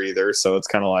player either, so it's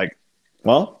kind of like,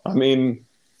 well, I mean,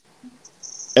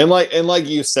 and like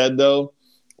you said though,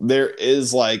 there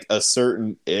is like a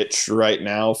certain itch right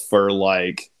now for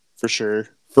like, for sure,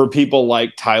 for people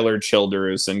like Tyler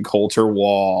Childers and Coulter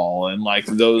Wall and like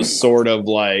those sort of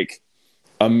like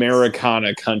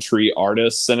Americana country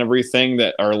artists and everything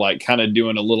that are like kind of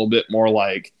doing a little bit more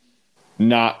like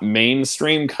not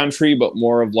mainstream country, but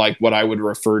more of like what I would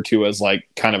refer to as like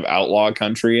kind of outlaw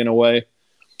country in a way.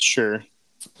 Sure.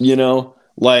 You know,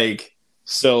 like,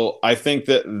 so I think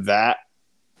that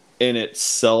in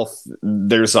itself,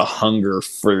 there's a hunger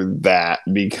for that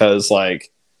because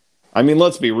like, I mean,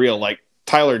 let's be real. Like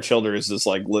Tyler Childers is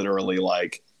like literally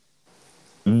like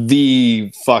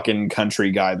the fucking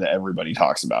country guy that everybody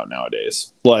talks about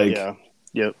nowadays. Like, yeah.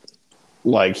 Yep.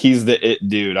 Like he's the it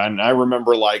dude. I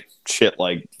remember like shit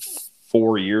like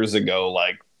 4 years ago,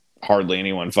 like hardly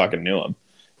anyone fucking knew him.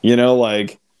 You know,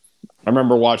 like I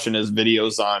remember watching his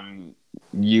videos on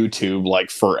YouTube like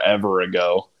forever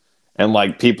ago, and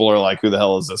like people are like, "Who the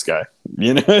hell is this guy?"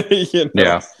 You know,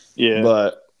 Yeah, yeah.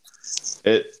 But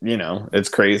it's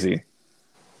crazy.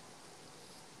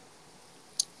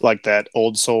 Like that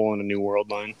old soul in a new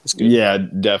world line. It's good. Yeah,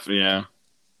 definitely. Yeah.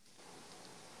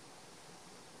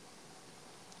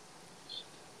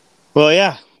 Well,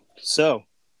 yeah. So,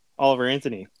 Oliver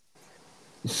Anthony.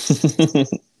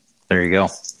 there you go.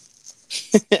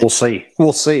 We'll see.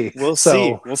 We'll see. We'll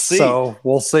see. We'll see. So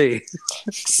we'll see.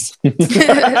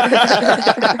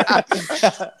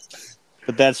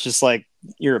 But that's just like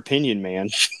your opinion, man.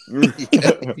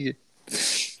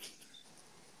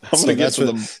 So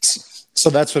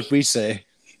that's what we say.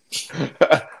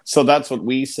 So that's what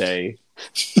we say.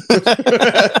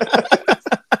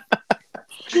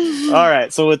 All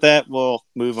right. So with that, we'll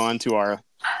move on to our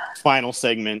final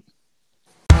segment.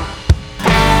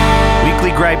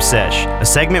 Weekly Gripe Sesh, a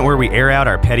segment where we air out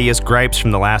our pettiest gripes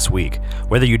from the last week.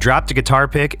 Whether you dropped a guitar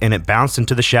pick and it bounced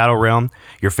into the shadow realm,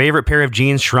 your favorite pair of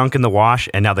jeans shrunk in the wash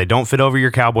and now they don't fit over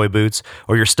your cowboy boots,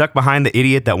 or you're stuck behind the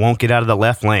idiot that won't get out of the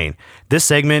left lane, this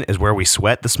segment is where we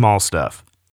sweat the small stuff.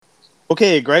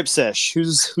 Okay, Gripe Sesh.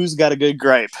 Who's got a good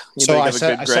gripe? So Anybody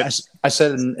I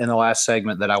said in the last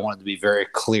segment that I wanted to be very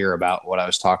clear about what I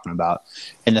was talking about.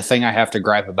 And the thing I have to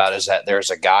gripe about is that there's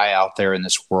a guy out there in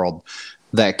this world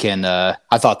that can,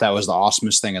 I thought that was the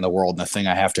awesomest thing in the world. And the thing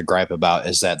I have to gripe about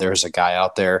is that there's a guy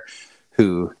out there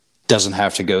who doesn't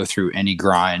have to go through any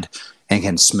grind and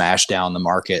can smash down the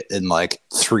market in like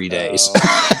 3 days.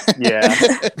 Yeah.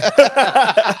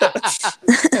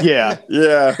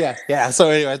 Yeah. So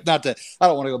anyway, I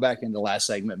don't want to go back into the last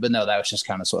segment, but no, that was just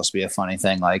kind of supposed to be a funny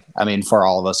thing. Like, I mean, for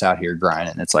all of us out here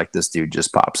grinding, it's like this dude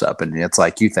just pops up and it's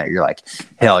like, you're like,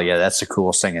 hell yeah, that's the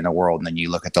coolest thing in the world. And then you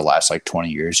look at the last like 20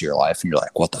 years of your life and you're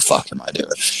like, what the fuck am I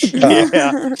doing?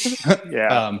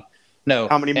 Yeah. No.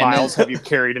 How many miles have you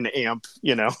carried an amp?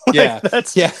 You know? Yeah.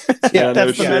 That's that's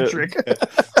the metric.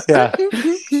 Yeah.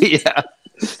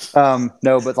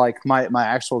 No, but like my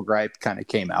actual gripe kind of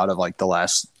came out of like the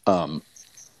last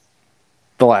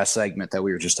segment that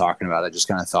we were just talking about. I just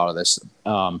kind of thought of this.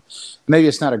 Maybe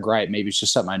it's not a gripe. Maybe it's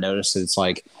just something I noticed. It's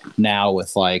like now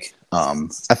with like I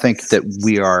think that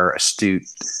we are astute.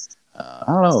 I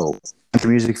don't know, country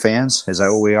music fans. Is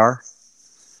that what we are?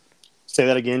 Say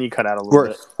that again. You cut out a little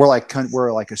bit.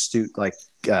 We're like astute, like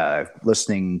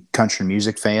listening country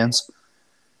music fans.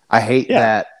 I hate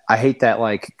that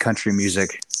like country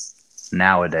music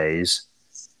nowadays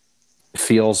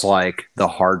feels like the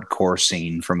hardcore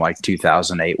scene from like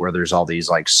 2008, where there's all these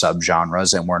like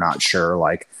subgenres and we're not sure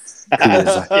like who is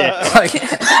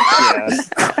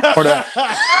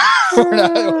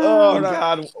Oh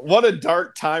God, what a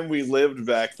dark time we lived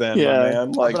back then, my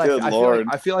man. Like, good Lord.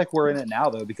 I feel like we're in it now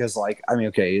though, because like, I mean,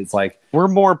 okay, it's like we're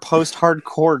more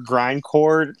post-hardcore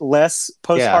grindcore, less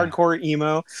post-hardcore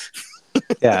emo.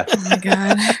 Yeah. Oh my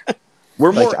God.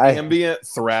 We're more ambient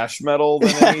thrash metal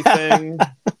than anything.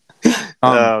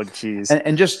 Oh jeez.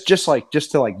 And just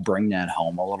to like bring that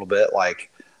home a little bit, like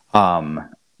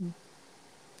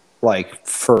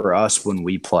for us when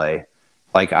we play,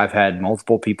 like I've had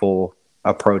multiple people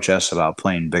approach us about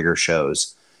playing bigger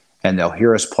shows, and they'll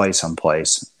hear us play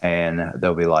someplace and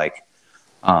they'll be like,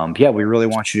 yeah, we really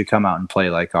want you to come out and play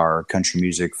like our country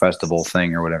music festival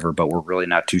thing or whatever, but we're really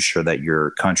not too sure that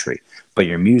you're country, but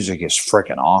your music is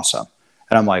freaking awesome.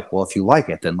 And I'm like, well, if you like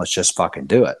it, then let's just fucking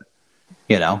do it,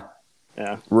 you know?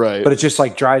 Yeah. Right. But it just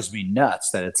like drives me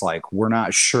nuts that it's like, we're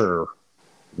not sure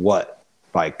what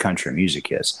like country music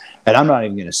is. And I'm not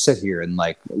even going to sit here and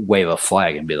like wave a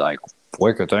flag and be like,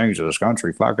 wicked things is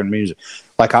country fucking music.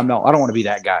 Like I don't want to be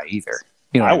that guy either.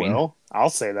 You know what I mean? I'll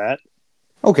say that.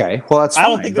 Okay. Well, that's fine. I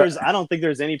don't think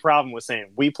there's any problem with saying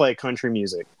we play country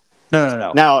music.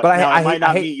 No. Now, But it might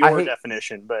not hate, meet your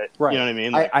definition, but right. you know what I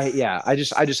mean?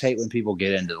 I just hate when people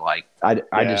get into like, I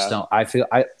just don't,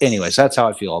 anyways, that's how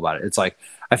I feel about it. It's like,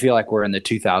 I feel like we're in the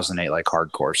 2008, like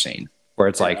hardcore scene where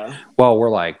it's like, well, we're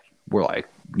like,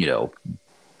 you know,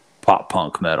 pop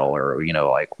punk metal, or, you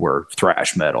know, like we're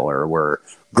thrash metal, or we're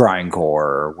grindcore,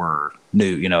 or we're new,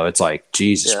 you know, it's like,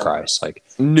 Jesus Christ, like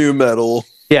new metal.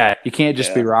 Yeah. You can't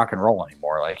just be rock and roll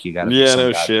anymore. Like you got to be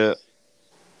no shit.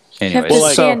 Anyways, you have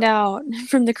to stand out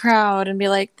from the crowd and be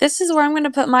like, this is where I'm going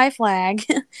to put my flag.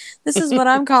 This is what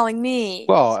I'm calling me.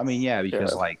 Well, I mean, yeah,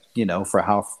 because like, you know, for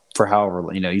however,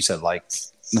 you know, you said like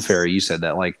the fairy, you said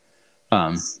that like,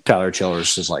 Tyler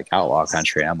Childers is like outlaw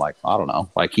country. I'm like, I don't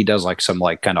know. Like he does like some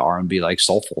like kind of R&B, like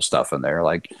soulful stuff in there.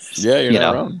 Like, yeah, you're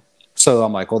not wrong. So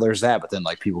I'm like, well, there's that. But then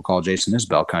like people call Jason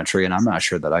Isbell country, and I'm not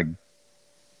sure that I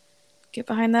get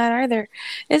behind that either.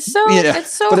 It's so hard.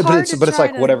 But it's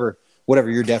like whatever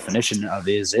your definition of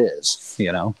is,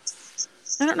 you know.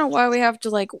 I don't know why we have to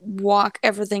like walk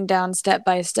everything down step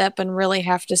by step and really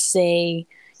have to say,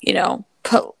 you know,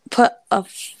 put a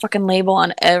fucking label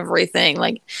on everything.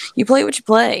 Like you play what you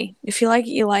play. If you like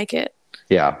it, you like it.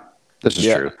 Yeah, this is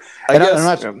true.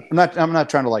 I'm not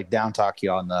trying to like down talk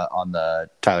you on the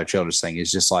Tyler Childers thing.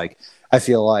 It's just like I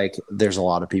feel like there's a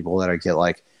lot of people that get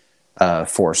like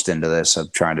forced into this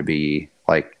of trying to be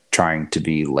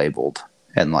labeled,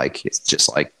 and like it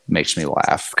just like makes me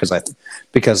laugh because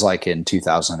like in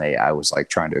 2008 I was like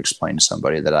trying to explain to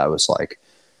somebody that I was like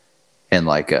in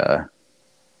like a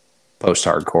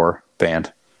post-hardcore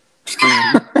band.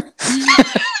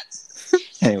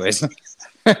 Anyways,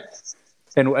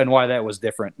 and why that was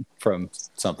different from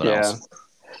something else.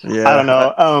 Yeah, I don't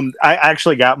know. I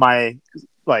actually got my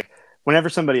like whenever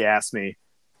somebody asks me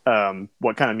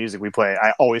what kind of music we play,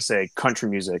 I always say country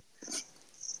music.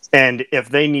 And if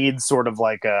they need sort of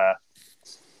like a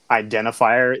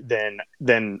identifier,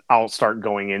 then I'll start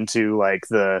going into like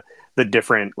the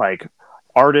different like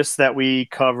artists that we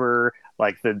cover,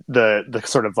 like the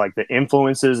sort of like the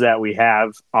influences that we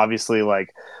have. Obviously,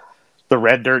 like the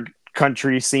red dirt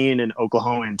country scene in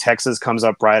Oklahoma and Texas comes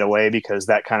up right away because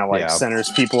that kind of like centers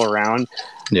people around.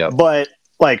 Yeah. But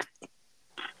like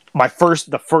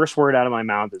the first word out of my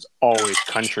mouth is always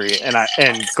country, and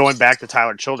going back to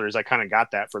Tyler Childers, I kind of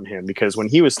got that from him because when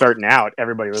he was starting out,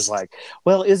 everybody was like,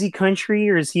 well, is he country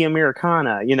or is he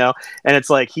Americana, you know? And it's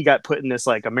like he got put in this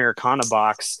like Americana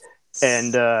box,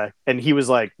 and he was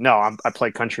like, no, I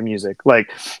play country music.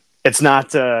 Like it's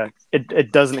not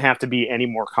it doesn't have to be any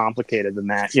more complicated than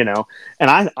that, you know?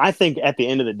 And I think at the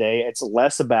end of the day, it's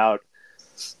less about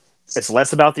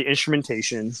the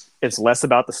instrumentation. It's less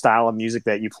about the style of music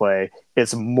that you play.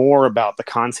 It's more about the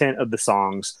content of the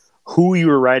songs, who you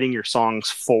are writing your songs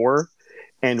for,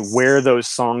 and where those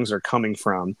songs are coming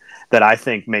from that I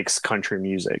think makes country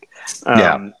music.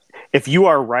 If you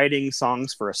are writing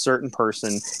songs for a certain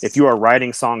person, if you are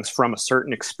writing songs from a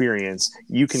certain experience,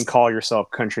 you can call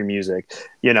yourself country music,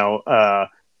 you know,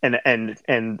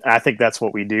 and I think that's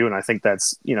what we do. And I think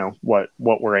that's, you know, what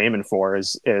we're aiming for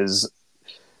is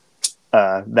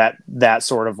that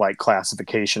sort of like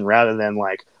classification rather than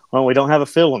like, well, we don't have a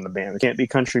fiddle in the band, it can't be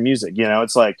country music, you know?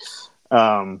 It's like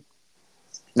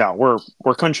no,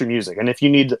 we're country music. And if you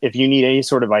need any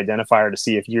sort of identifier to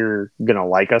see if you're gonna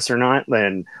like us or not,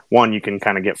 then one, you can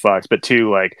kind of get fucked, but two,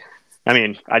 like, I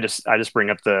mean, I just bring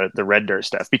up the red dirt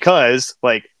stuff because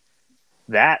like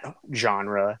that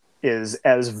genre is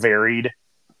as varied,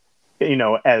 you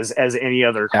know, as any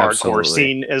other hardcore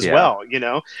scene as well, you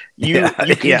know. You can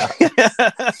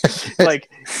like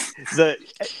the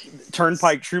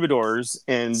Turnpike Troubadours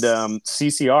and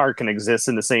CCR can exist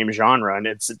in the same genre, and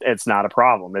it's not a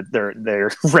problem.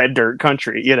 They're red dirt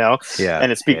country, you know.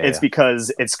 And it's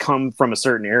because it's come from a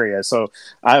certain area. So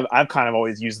I've kind of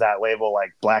always used that label,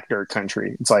 like black dirt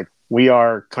country. It's like we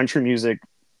are country music,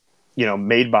 you know,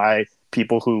 made by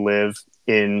people who live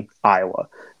in Iowa.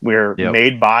 We're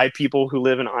made by people who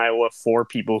live in Iowa for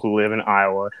people who live in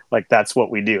Iowa. Like that's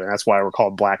what we do, and that's why we're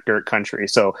called black dirt country.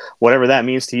 So whatever that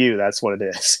means to you, that's what it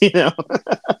is. You know.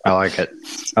 I like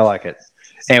it.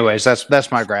 Anyways,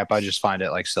 that's my gripe. I just find it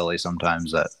like silly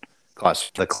sometimes that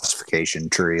the classification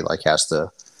tree like has to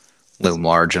loom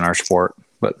large in our sport.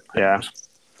 But yeah.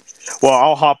 Well,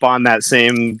 I'll hop on that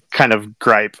same kind of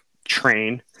gripe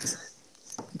train.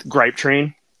 Gripe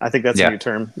train. I think that's a new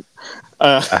term.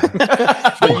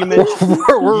 But you mentioned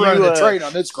we're running the train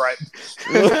on this gripe.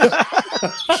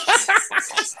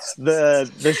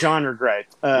 the genre gripe.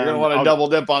 You're gonna want to double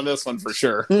dip on this one for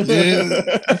sure.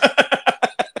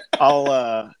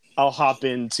 I'll hop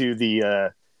into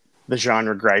the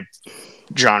genre gripe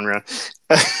genre.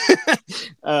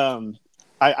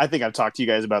 I think I've talked to you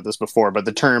guys about this before, but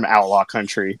the term outlaw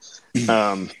country,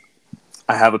 I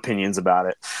have opinions about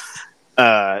it.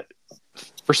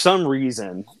 For some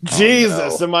reason,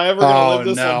 am I ever gonna live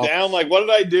this one down? Like, what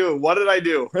did I do?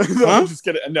 No, I'm just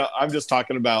kidding. No, I'm just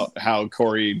talking about how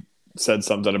Cory said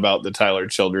something about the Tyler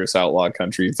Childress outlaw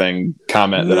country thing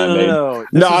comment that I made. No,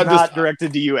 this is I'm not just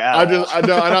directed to you at all.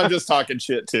 And I'm just talking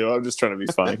shit too. I'm just trying to be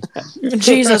funny.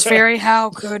 Jesus, Fairy, how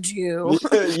could you?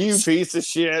 You piece of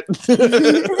shit.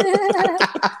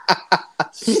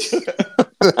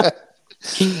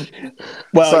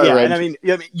 Well, sorry, yeah, Reg. And I mean,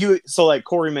 so like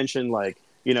Cory mentioned, like,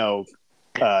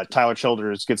 Tyler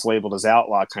Childers gets labeled as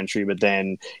outlaw country, but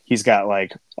then he's got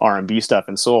like R&B stuff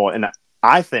and soul, and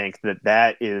I think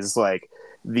that is like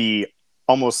the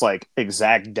almost like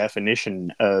exact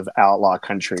definition of outlaw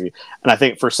country. And I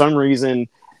think for some reason,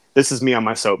 this is me on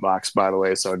my soapbox, by the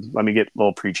way, so let me get a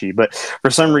little preachy, but for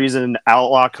some reason,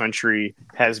 outlaw country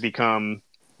has become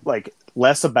like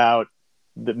less about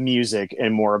the music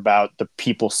and more about the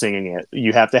people singing it.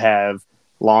 You have to have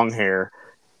long hair,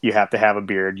 you have to have a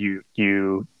beard, you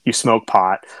smoke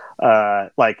pot.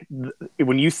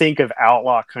 When you think of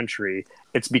outlaw country,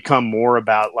 it's become more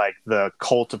about like the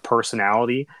cult of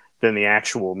personality than the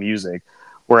actual music.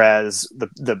 Whereas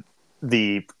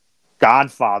the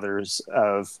godfathers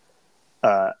of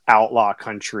outlaw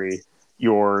country,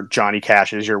 your Johnny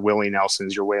Cash's, your Willie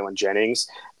Nelson's, your Waylon Jennings,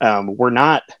 were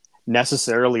not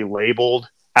necessarily labeled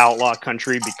outlaw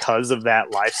country because of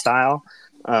that lifestyle.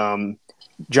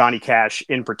 Johnny Cash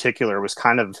in particular was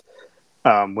kind of,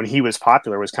 when he was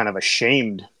popular, was kind of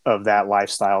ashamed of that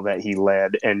lifestyle that he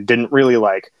led and didn't really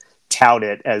like tout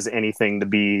it as anything to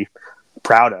be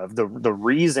proud of. The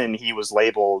reason he was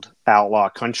labeled outlaw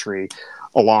country,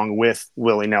 along with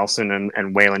Willie Nelson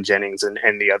and Waylon Jennings and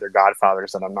the other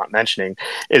godfathers that I'm not mentioning,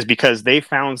 is because they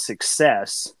found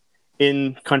success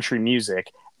in country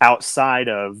music outside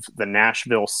of the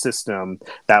Nashville system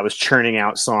that was churning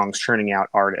out songs, churning out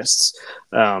artists.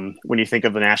 When you think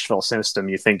of the Nashville system,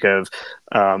 you think of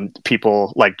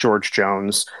people like George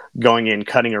Jones going in,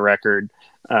 cutting a record,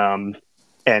 and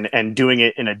doing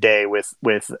it in a day with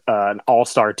an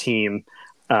all-star team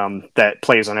that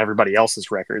plays on everybody else's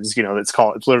records.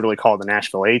 It's literally called the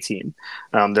Nashville A Team.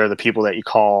 They're the people that you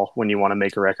call when you want to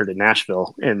make a record in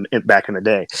Nashville back in the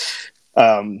day.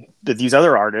 That these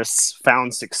other artists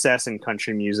found success in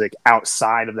country music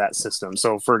outside of that system.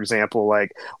 So, for example,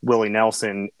 like Willie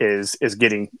Nelson is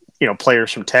getting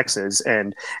players from Texas,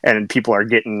 and people are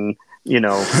getting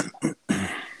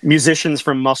musicians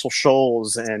from Muscle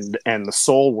Shoals and the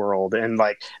soul world, and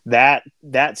like that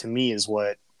to me is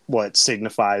what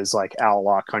signifies like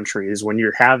outlaw country, is when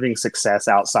you're having success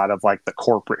outside of like the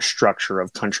corporate structure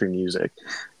of country music,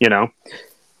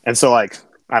 and so like,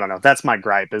 I don't know. That's my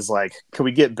gripe, is like, can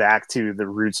we get back to the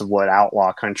roots of what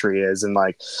outlaw country is, and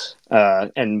like,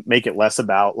 and make it less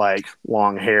about like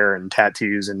long hair and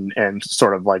tattoos and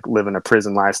sort of like living a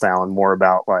prison lifestyle, and more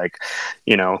about like,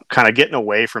 kind of getting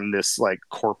away from this like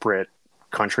corporate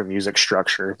country music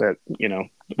structure that,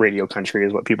 radio country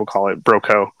is what people call it,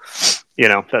 broco,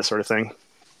 that sort of thing.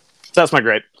 So that's my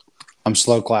gripe. I'm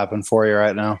slow clapping for you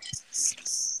right now.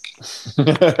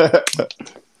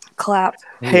 Clap.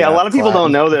 Hey, yeah, a lot of people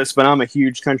don't know this, but I'm a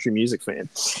huge country music fan.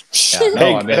 Yeah,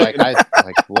 no, I mean,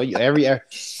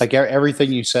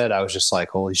 everything you said, I was just like,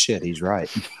 holy shit, he's right.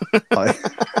 Like,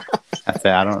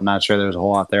 I'm not sure there's a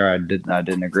whole lot there I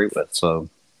didn't agree with. So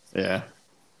yeah,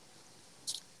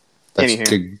 that's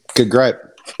good gripe.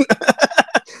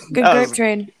 Good gripe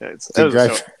train.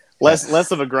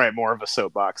 Less of a gripe, more of a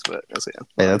soapbox, but yeah.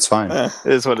 Hey, that's fine. It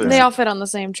is what it is. They all fit on the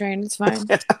same train. It's fine.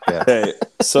 Yeah. Hey,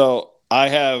 so I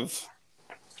have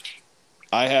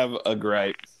a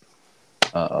gripe.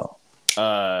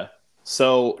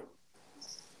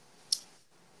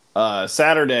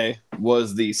 Saturday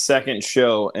was the second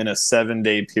show in a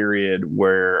 7-day period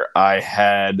where I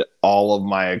had all of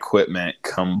my equipment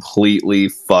completely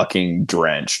fucking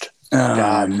drenched. Oh,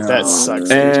 God, no. That sucks.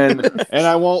 And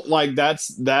I won't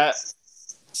that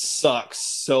sucks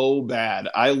so bad.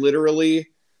 I literally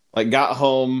got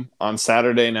home on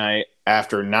Saturday night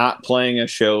after not playing a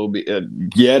show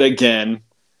yet again,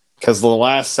 because the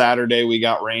last Saturday we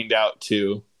got rained out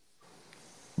too.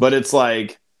 But it's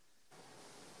like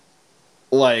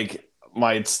my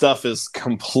stuff is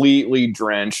completely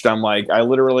drenched. I'm like, I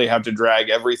literally have to drag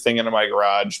everything into my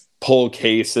garage, pull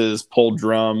cases, pull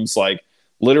drums. Like,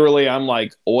 literally, I'm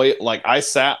like, I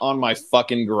sat on my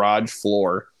fucking garage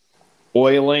floor,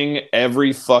 oiling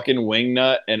every fucking wing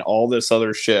nut and all this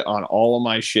other shit on all of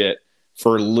my shit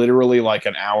for literally like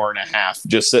an hour and a half,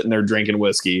 just sitting there drinking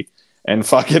whiskey and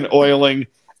fucking oiling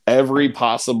every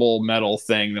possible metal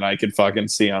thing that I could fucking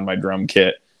see on my drum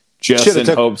kit, just in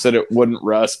hopes that it wouldn't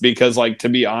rust. Because, like, to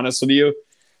be honest with you,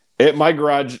 my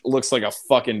garage looks like a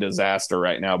fucking disaster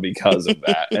right now because of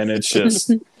that. And it's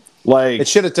just like, it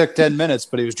should have took 10 minutes,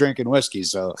 but he was drinking whiskey.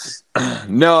 So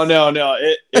no.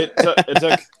 It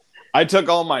took. I took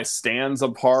all my stands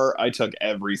apart. I took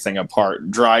everything apart,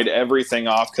 dried everything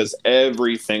off because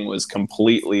everything was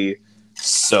completely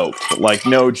soaked. Like,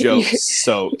 no joke,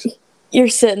 soaked. You're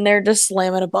sitting there just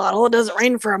slamming a bottle. It doesn't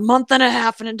rain for a month and a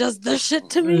half, and it does this shit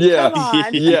to me. Yeah, Come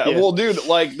on. yeah. Well, dude,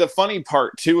 like, the funny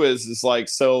part too is like,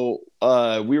 so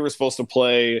we were supposed to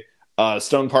play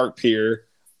Stone Park Pier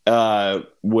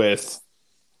with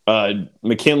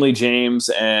McKinley James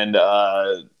and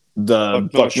the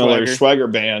Buck Miller Schwager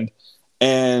band.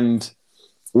 And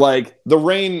like the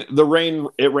rain,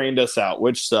 it rained us out,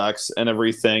 which sucks and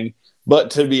everything. But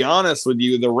to be honest with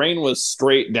you, the rain was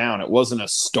straight down. It wasn't a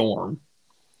storm.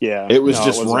 Yeah. It was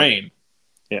just rain.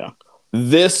 Yeah.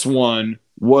 This one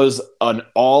was an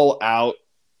all out,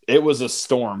 it was a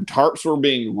storm. Tarps were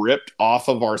being ripped off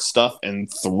of our stuff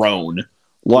and thrown.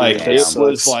 Like, it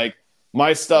was like,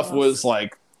 my stuff was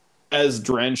like as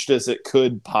drenched as it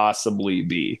could possibly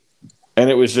be. And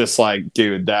it was just like,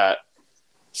 dude, that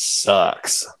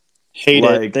sucks. Hate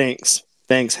it. Thanks.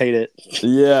 Hate it.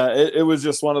 Yeah, it was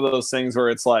just one of those things where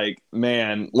it's like,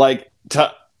 man, like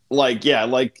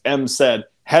M said,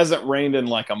 hasn't rained in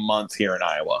like a month here in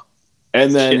Iowa.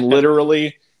 And then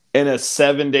literally in a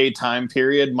 7-day time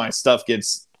period, my stuff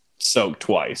gets soaked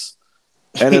twice.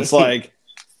 And it's like,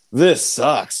 this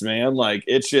sucks, man. Like,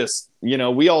 it's just,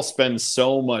 we all spend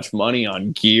so much money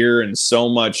on gear and so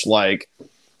much, like,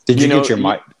 Did you get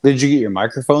your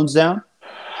microphones down?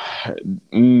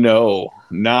 No,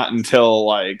 not until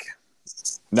I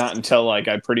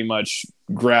pretty much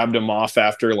grabbed them off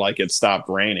after like it stopped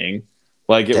raining.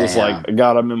 Like, it was like, I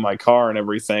got them in my car and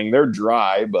everything. They're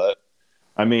dry, but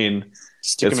I mean,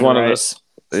 it's one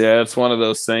of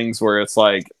those things where it's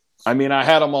like, I mean, I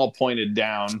had them all pointed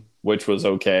down, which was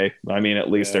okay. I mean, at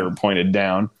least they were pointed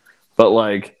down, but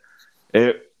like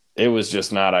it was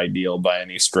just not ideal by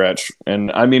any stretch.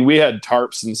 And I mean, we had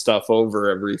tarps and stuff over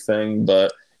everything,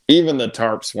 but even the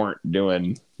tarps weren't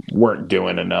doing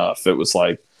enough. It was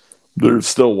like there's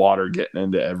still water getting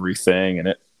into everything,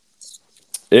 and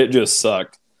it just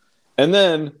sucked. And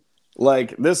then,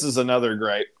 like, this is another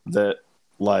gripe that,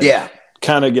 like,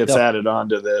 kind of gets added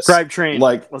onto this gripe train.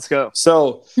 Like, let's go.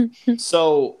 So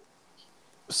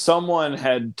someone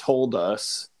had told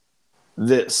us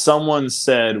that someone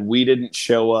said we didn't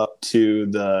show up to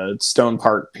the Stone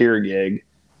Park Pier gig,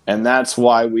 and that's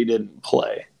why we didn't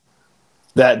play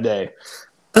that day.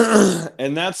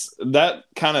 And that's that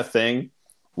kind of thing.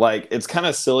 Like, it's kind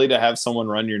of silly to have someone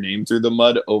run your name through the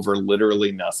mud over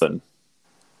literally nothing.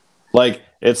 Like,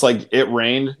 it's like, it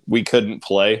rained, we couldn't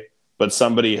play, but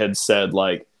somebody had said,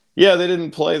 like, yeah, they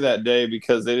didn't play that day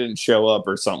because they didn't show up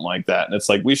or something like that. And it's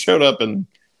like, we showed up and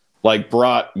like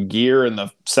brought gear, and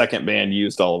the second band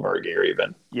used all of our gear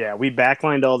even. Yeah, we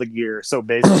backlined all the gear. So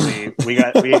basically we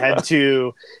had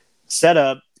to set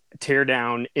up, tear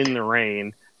down in the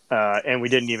rain, and we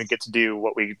didn't even get to do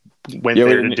what we went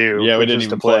there to do. Yeah, we didn't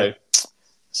even play.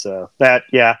 So that,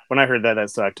 when I heard that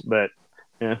sucked. But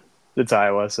yeah, it's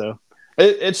Iowa, so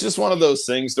it's just one of those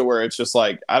things to where it's just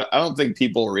like, I don't think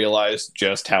people realize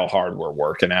just how hard we're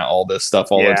working at all this stuff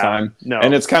all the time. No.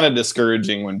 And it's kind of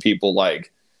discouraging when people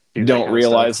like don't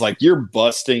realize like you're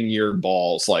busting your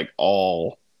balls like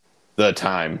all the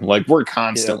time. Like, we're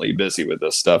constantly busy with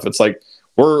this stuff. It's like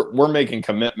we're making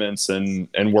commitments and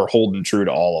we're holding true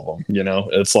to all of them.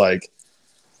 It's like,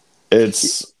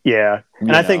 it's And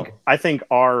I think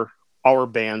our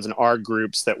bands and our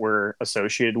groups that we're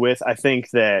associated with, I think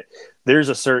that there's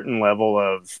a certain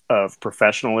level of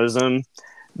professionalism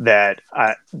that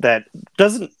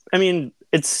doesn't. I mean,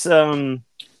 it's.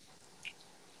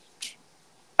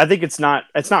 I think it's not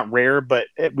rare, but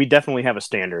we definitely have a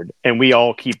standard, and we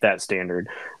all keep that standard.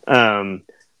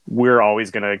 We're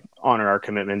always going to honor our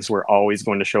commitments. We're always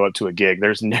going to show up to a gig.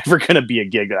 There's never going to be a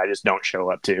gig that I just don't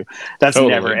show up to. That's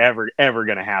never, ever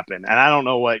going to happen. And I don't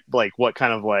know what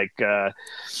kind of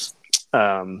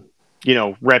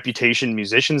reputation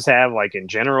musicians have, like, in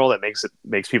general, that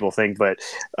makes people think. But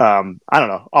I don't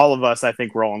know. All of us, I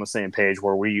think we're all on the same page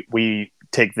where we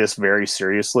take this very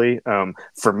seriously.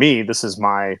 For me, this is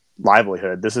my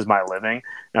livelihood. This is my living.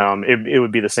 It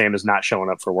would be the same as not showing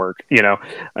up for work.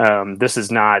 This is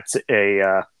not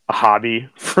a hobby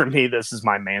for me. This is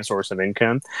my main source of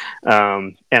income.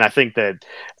 And I think that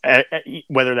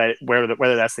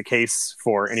whether that's the case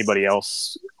for anybody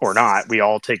else or not, we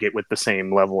all take it with the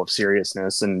same level of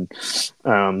seriousness. And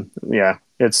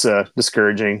it's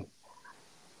discouraging.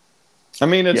 I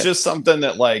mean, it's just something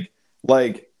that like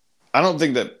I don't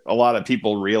think that a lot of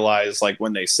people realize, like,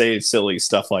 when they say silly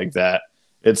stuff like that,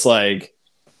 it's like,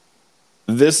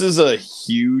 this is a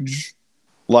huge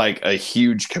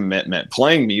commitment.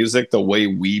 Playing music the way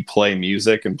we play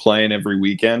music and playing every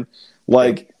weekend,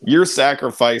 like, you're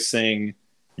sacrificing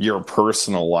your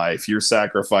personal life, you're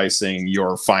sacrificing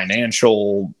your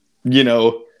financial,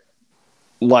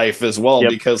 life as well,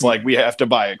 because like we have to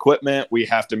buy equipment, we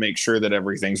have to make sure that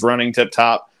everything's running tip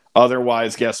top.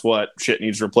 Otherwise, guess what? Shit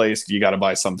needs replaced. You got to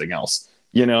buy something else,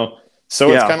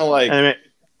 So it's kind of like,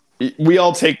 we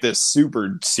all take this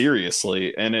super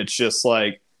seriously, and it's just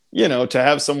like, to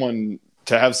have someone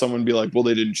be like, well,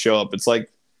 they didn't show up. It's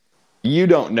like, you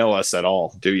don't know us at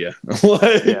all, do you?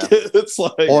 It's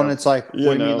like, well, and it's like,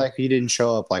 what do you mean, like, you didn't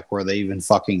show up? Like, were they even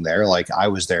fucking there? Like, I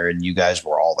was there, and you guys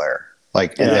were all there.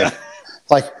 Like,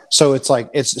 so it's like,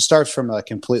 it starts from a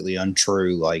completely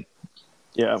untrue, like,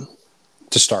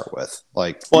 to start with,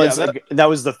 like, that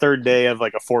was the third day of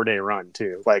like a 4-day run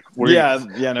too. Like,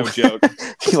 no joke.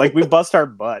 Like, we bust our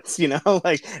butts,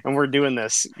 like, and we're doing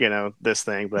this, this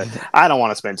thing, but I don't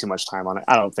want to spend too much time on it.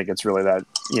 I don't think it's really that,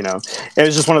 it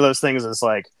was just one of those things. It's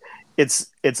like,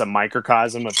 it's a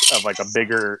microcosm of like a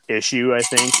bigger issue, I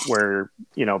think, where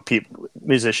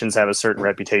musicians have a certain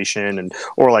reputation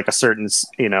or like a certain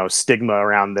stigma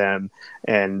around them,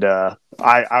 and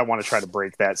I want to try to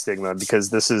break that stigma, because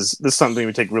this is something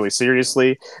we take really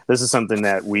seriously. This is something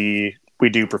that we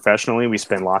do professionally. We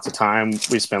spend lots of time,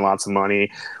 we spend lots of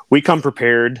money, we come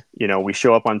prepared, we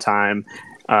show up on time.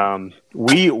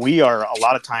 We are a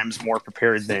lot of times more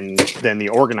prepared than the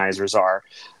organizers are.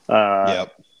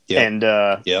 And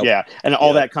and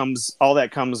all that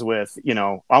comes with,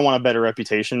 I want a better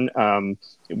reputation.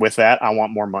 With that, I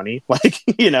want more money. Like,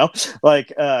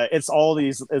 it's all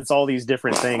these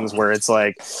different things where it's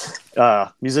like,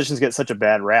 musicians get such a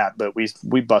bad rap, but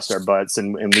we bust our butts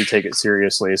and we take it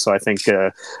seriously. So I think,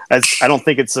 I don't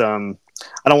think it's, I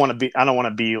don't want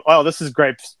to be, oh, this is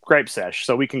gripe sesh,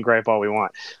 so we can gripe all we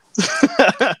want.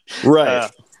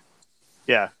 Right.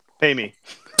 Pay me.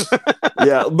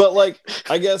 Yeah, but like,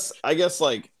 I guess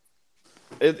like,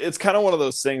 it's kind of one of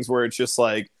those things where it's just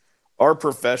like, our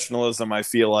professionalism, I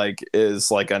feel like,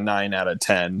 is like a 9 out of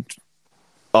 10,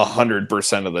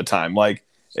 100% of the time. Like,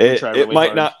 it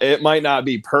might not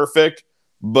be perfect,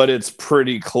 but it's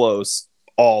pretty close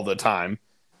all the time.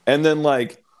 And then,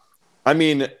 like, I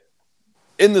mean,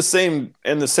 in the same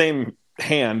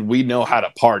hand, we know how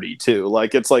to party too.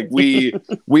 Like, it's like we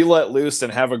let loose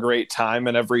and have a great time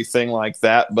and everything like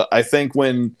that. But I think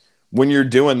when you're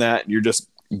doing that, you're just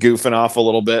goofing off a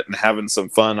little bit and having some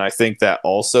fun. I think that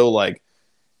also, like,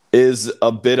 is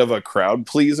a bit of a crowd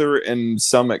pleaser in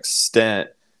some extent,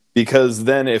 because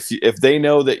then if they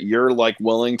know that you're like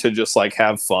willing to just like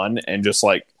have fun and just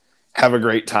like have a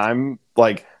great time,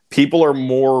 like, people are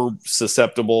more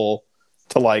susceptible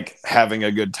to like having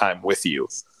a good time with you.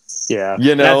 Yeah.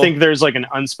 And I think there's like an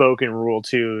unspoken rule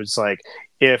too. It's like,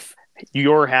 if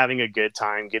you're having a good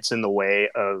time gets in the way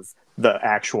of the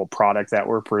actual product that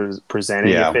we're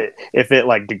presenting, if it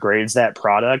like degrades that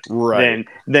product, right,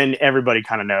 then everybody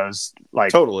kind of knows,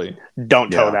 like, totally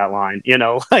don't toe that line,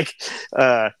 like,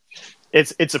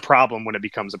 it's a problem when it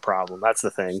becomes a problem. That's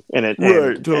the thing. And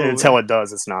until it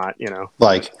does, it's not,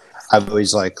 like, I've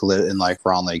always like lived, and like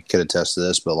Ron, like, could attest to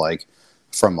this, but like,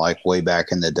 from like way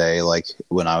back in the day, like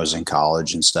when I was in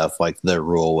college and stuff, like the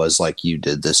rule was like, you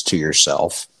did this to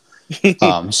yourself.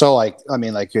 So like, I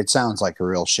mean, like, it sounds like a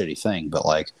real shitty thing, but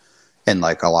like, in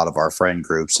like a lot of our friend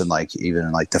groups, and like even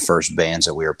in like the first bands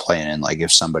that we were playing in, like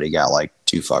if somebody got like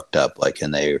too fucked up, like,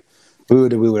 and we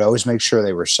would always make sure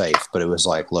they were safe. But it was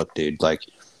like, look, dude, like,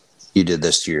 you did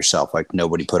this to yourself. Like,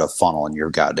 nobody put a funnel in your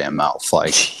goddamn mouth.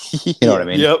 Like, you know what I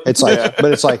mean? Yep. It's like,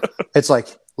 but it's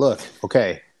like, look,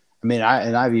 okay. I mean,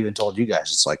 I've even told you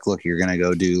guys, it's like, look, you're going to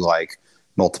go do like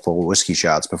multiple whiskey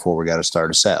shots before we got to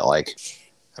start a set. Like,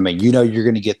 I mean, you're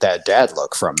going to get that dad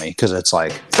look from me, because it's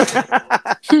like,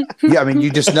 I mean,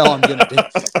 you just know I'm going to do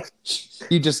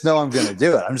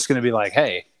it. I'm just going to be like,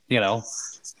 hey,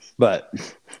 but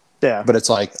it's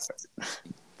like,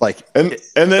 and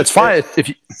then it's fine if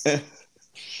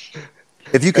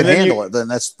you can handle it, then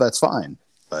that's fine.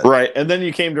 But. Right. And then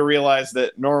you came to realize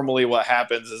that normally what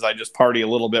happens is I just party a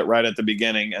little bit right at the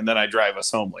beginning, and then I drive us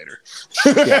home later.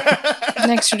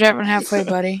 Next, you're driving halfway,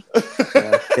 buddy.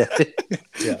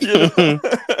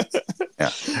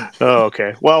 Oh,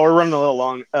 okay. Well, we're running a little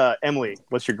long. Emily,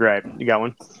 what's your gripe? You got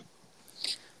one?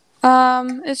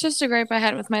 It's just a gripe I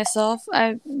had with myself.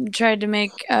 I tried to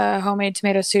make homemade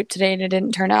tomato soup today and it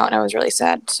didn't turn out, and I was really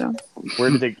sad. So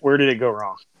Where did it go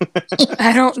wrong?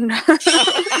 I don't know.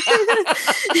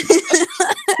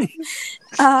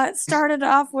 It started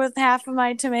off with half of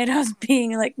my tomatoes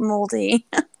being like moldy.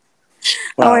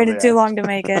 I waited too long to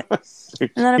make it, and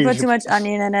then I put too much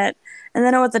onion in it, and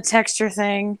then with the texture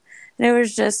thing, and it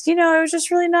was just, it was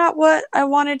just really not what I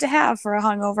wanted to have for a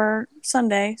hungover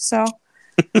Sunday. So.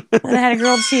 And I had a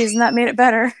grilled cheese, and that made it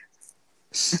better.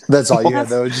 That's all you had,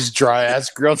 though, just dry ass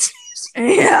grilled cheese.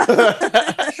 Yeah.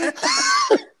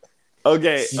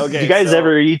 Okay. Do you guys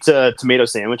ever eat tomato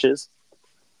sandwiches?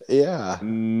 Yeah.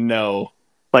 No.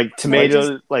 Like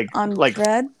tomatoes, on like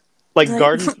bread, like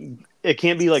garden. It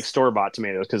can't be like store bought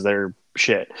tomatoes because they're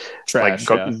shit. Trash.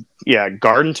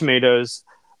 Garden tomatoes,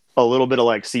 a little bit of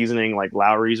like seasoning, like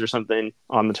Lowry's or something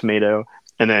on the tomato,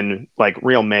 and then like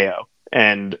real mayo.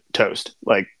 And toast,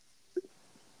 like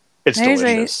it's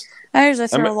delicious. I usually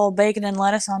throw a little bacon and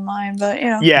lettuce on mine, but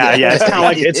yeah,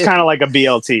 it's kind of like a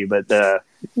BLT, but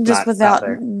just without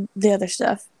the other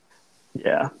stuff.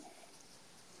 Yeah.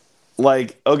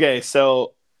 Like, okay,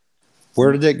 so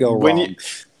where did it go wrong?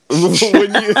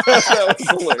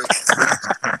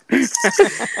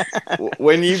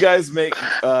 When you guys make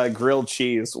grilled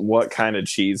cheese, what kind of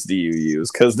cheese do you use?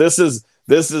 Because this is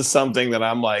something that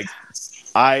I'm like,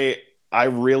 I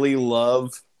really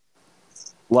love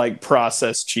like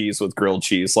processed cheese with grilled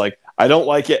cheese. Like I don't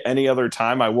like it any other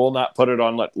time. I will not put it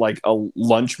on like a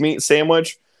lunch meat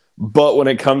sandwich. But when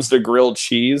it comes to grilled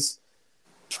cheese,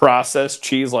 processed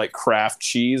cheese like Kraft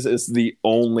cheese is the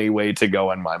only way to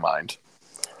go in my mind.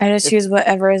 I just use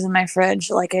whatever is in my fridge,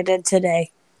 like I did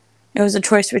today. It was a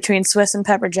choice between Swiss and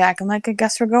pepper jack. I'm like, I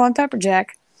guess we're going pepper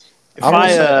jack. If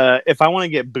I want to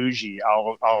get bougie,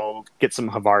 I'll get some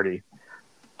Havarti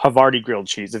grilled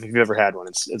cheese. If you've ever had one,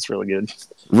 it's really good.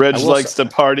 Reg likes to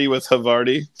party with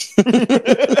Havarti.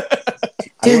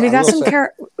 Dude, we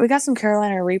got some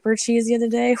Carolina Reaper cheese the other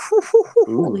day.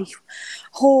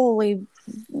 Holy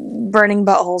burning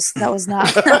buttholes! That was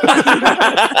not.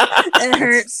 It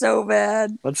hurt so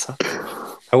bad.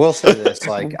 I will say this: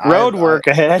 like road work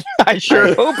ahead. I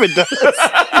sure hope it does.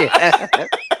 Yeah.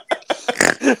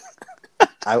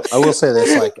 I will say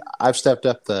this: like I've stepped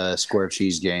up the square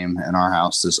cheese game in our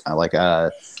house. They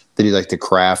do like the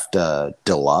Kraft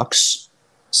deluxe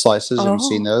slices. Have you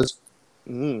seen those?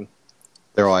 Mm.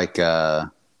 They're like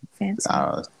fancy.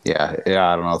 I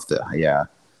don't know if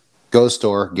go to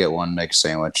store, get one, make a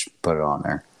sandwich, put it on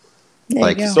there. There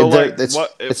you go. So like,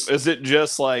 is it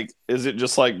just like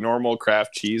normal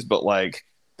Kraft cheese, but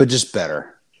just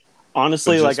better?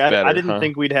 Honestly, I didn't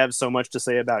think we'd have so much to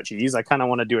say about cheese. I kind of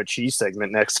want to do a cheese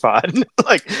segment next pod,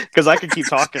 because I could keep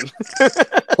talking.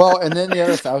 Well, and then the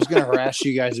other thing, I was going to harass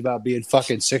you guys about being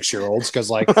fucking 6-year-olds because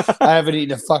I haven't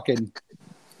eaten a fucking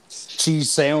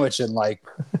cheese sandwich in 20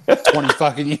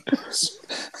 fucking years.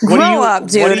 Grow up,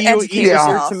 dude. What do you eat with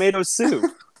your tomato soup?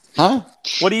 Huh?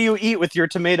 What do you eat with your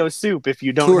tomato soup if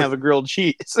you don't have a grilled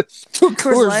cheese?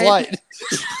 Coors Light.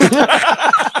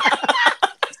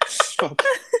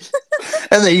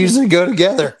 And they usually go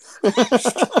together.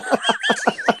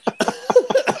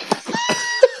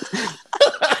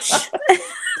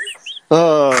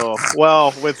 Oh,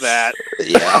 well, with that.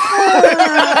 Yeah.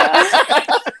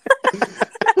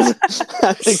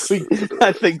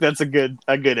 I think that's a good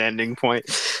ending point.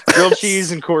 Grilled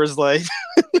cheese and Coors Light.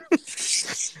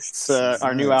 It's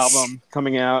our new album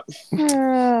coming out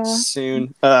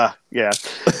soon. Yeah.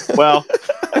 Well.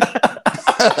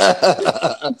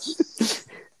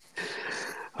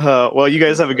 Well, you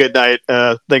guys have a good night.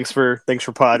 Thanks for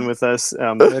podding with us,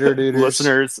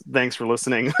 listeners. Thanks for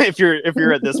listening. If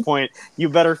you're at this point, you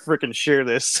better freaking share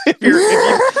this.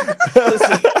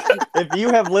 If you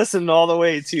have listened all the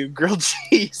way to grilled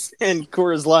cheese and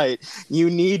Coors Light, you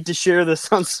need to share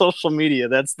this on social media.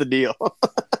 That's the deal.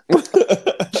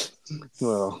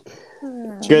 Well,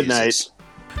 good night.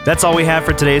 That's all we have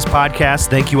for today's podcast.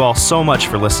 Thank you all so much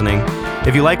for listening.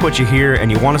 If you like what you hear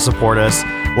and you want to support us,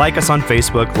 like us on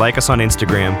Facebook, like us on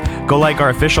Instagram, go like our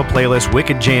official playlist,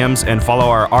 Wicked Jams, and follow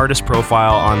our artist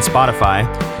profile on Spotify.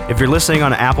 If you're listening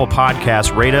on Apple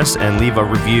Podcasts, rate us and leave a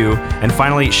review. And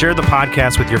finally, share the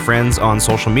podcast with your friends on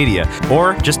social media,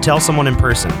 or just tell someone in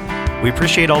person. We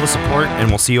appreciate all the support, and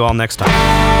we'll see you all next time.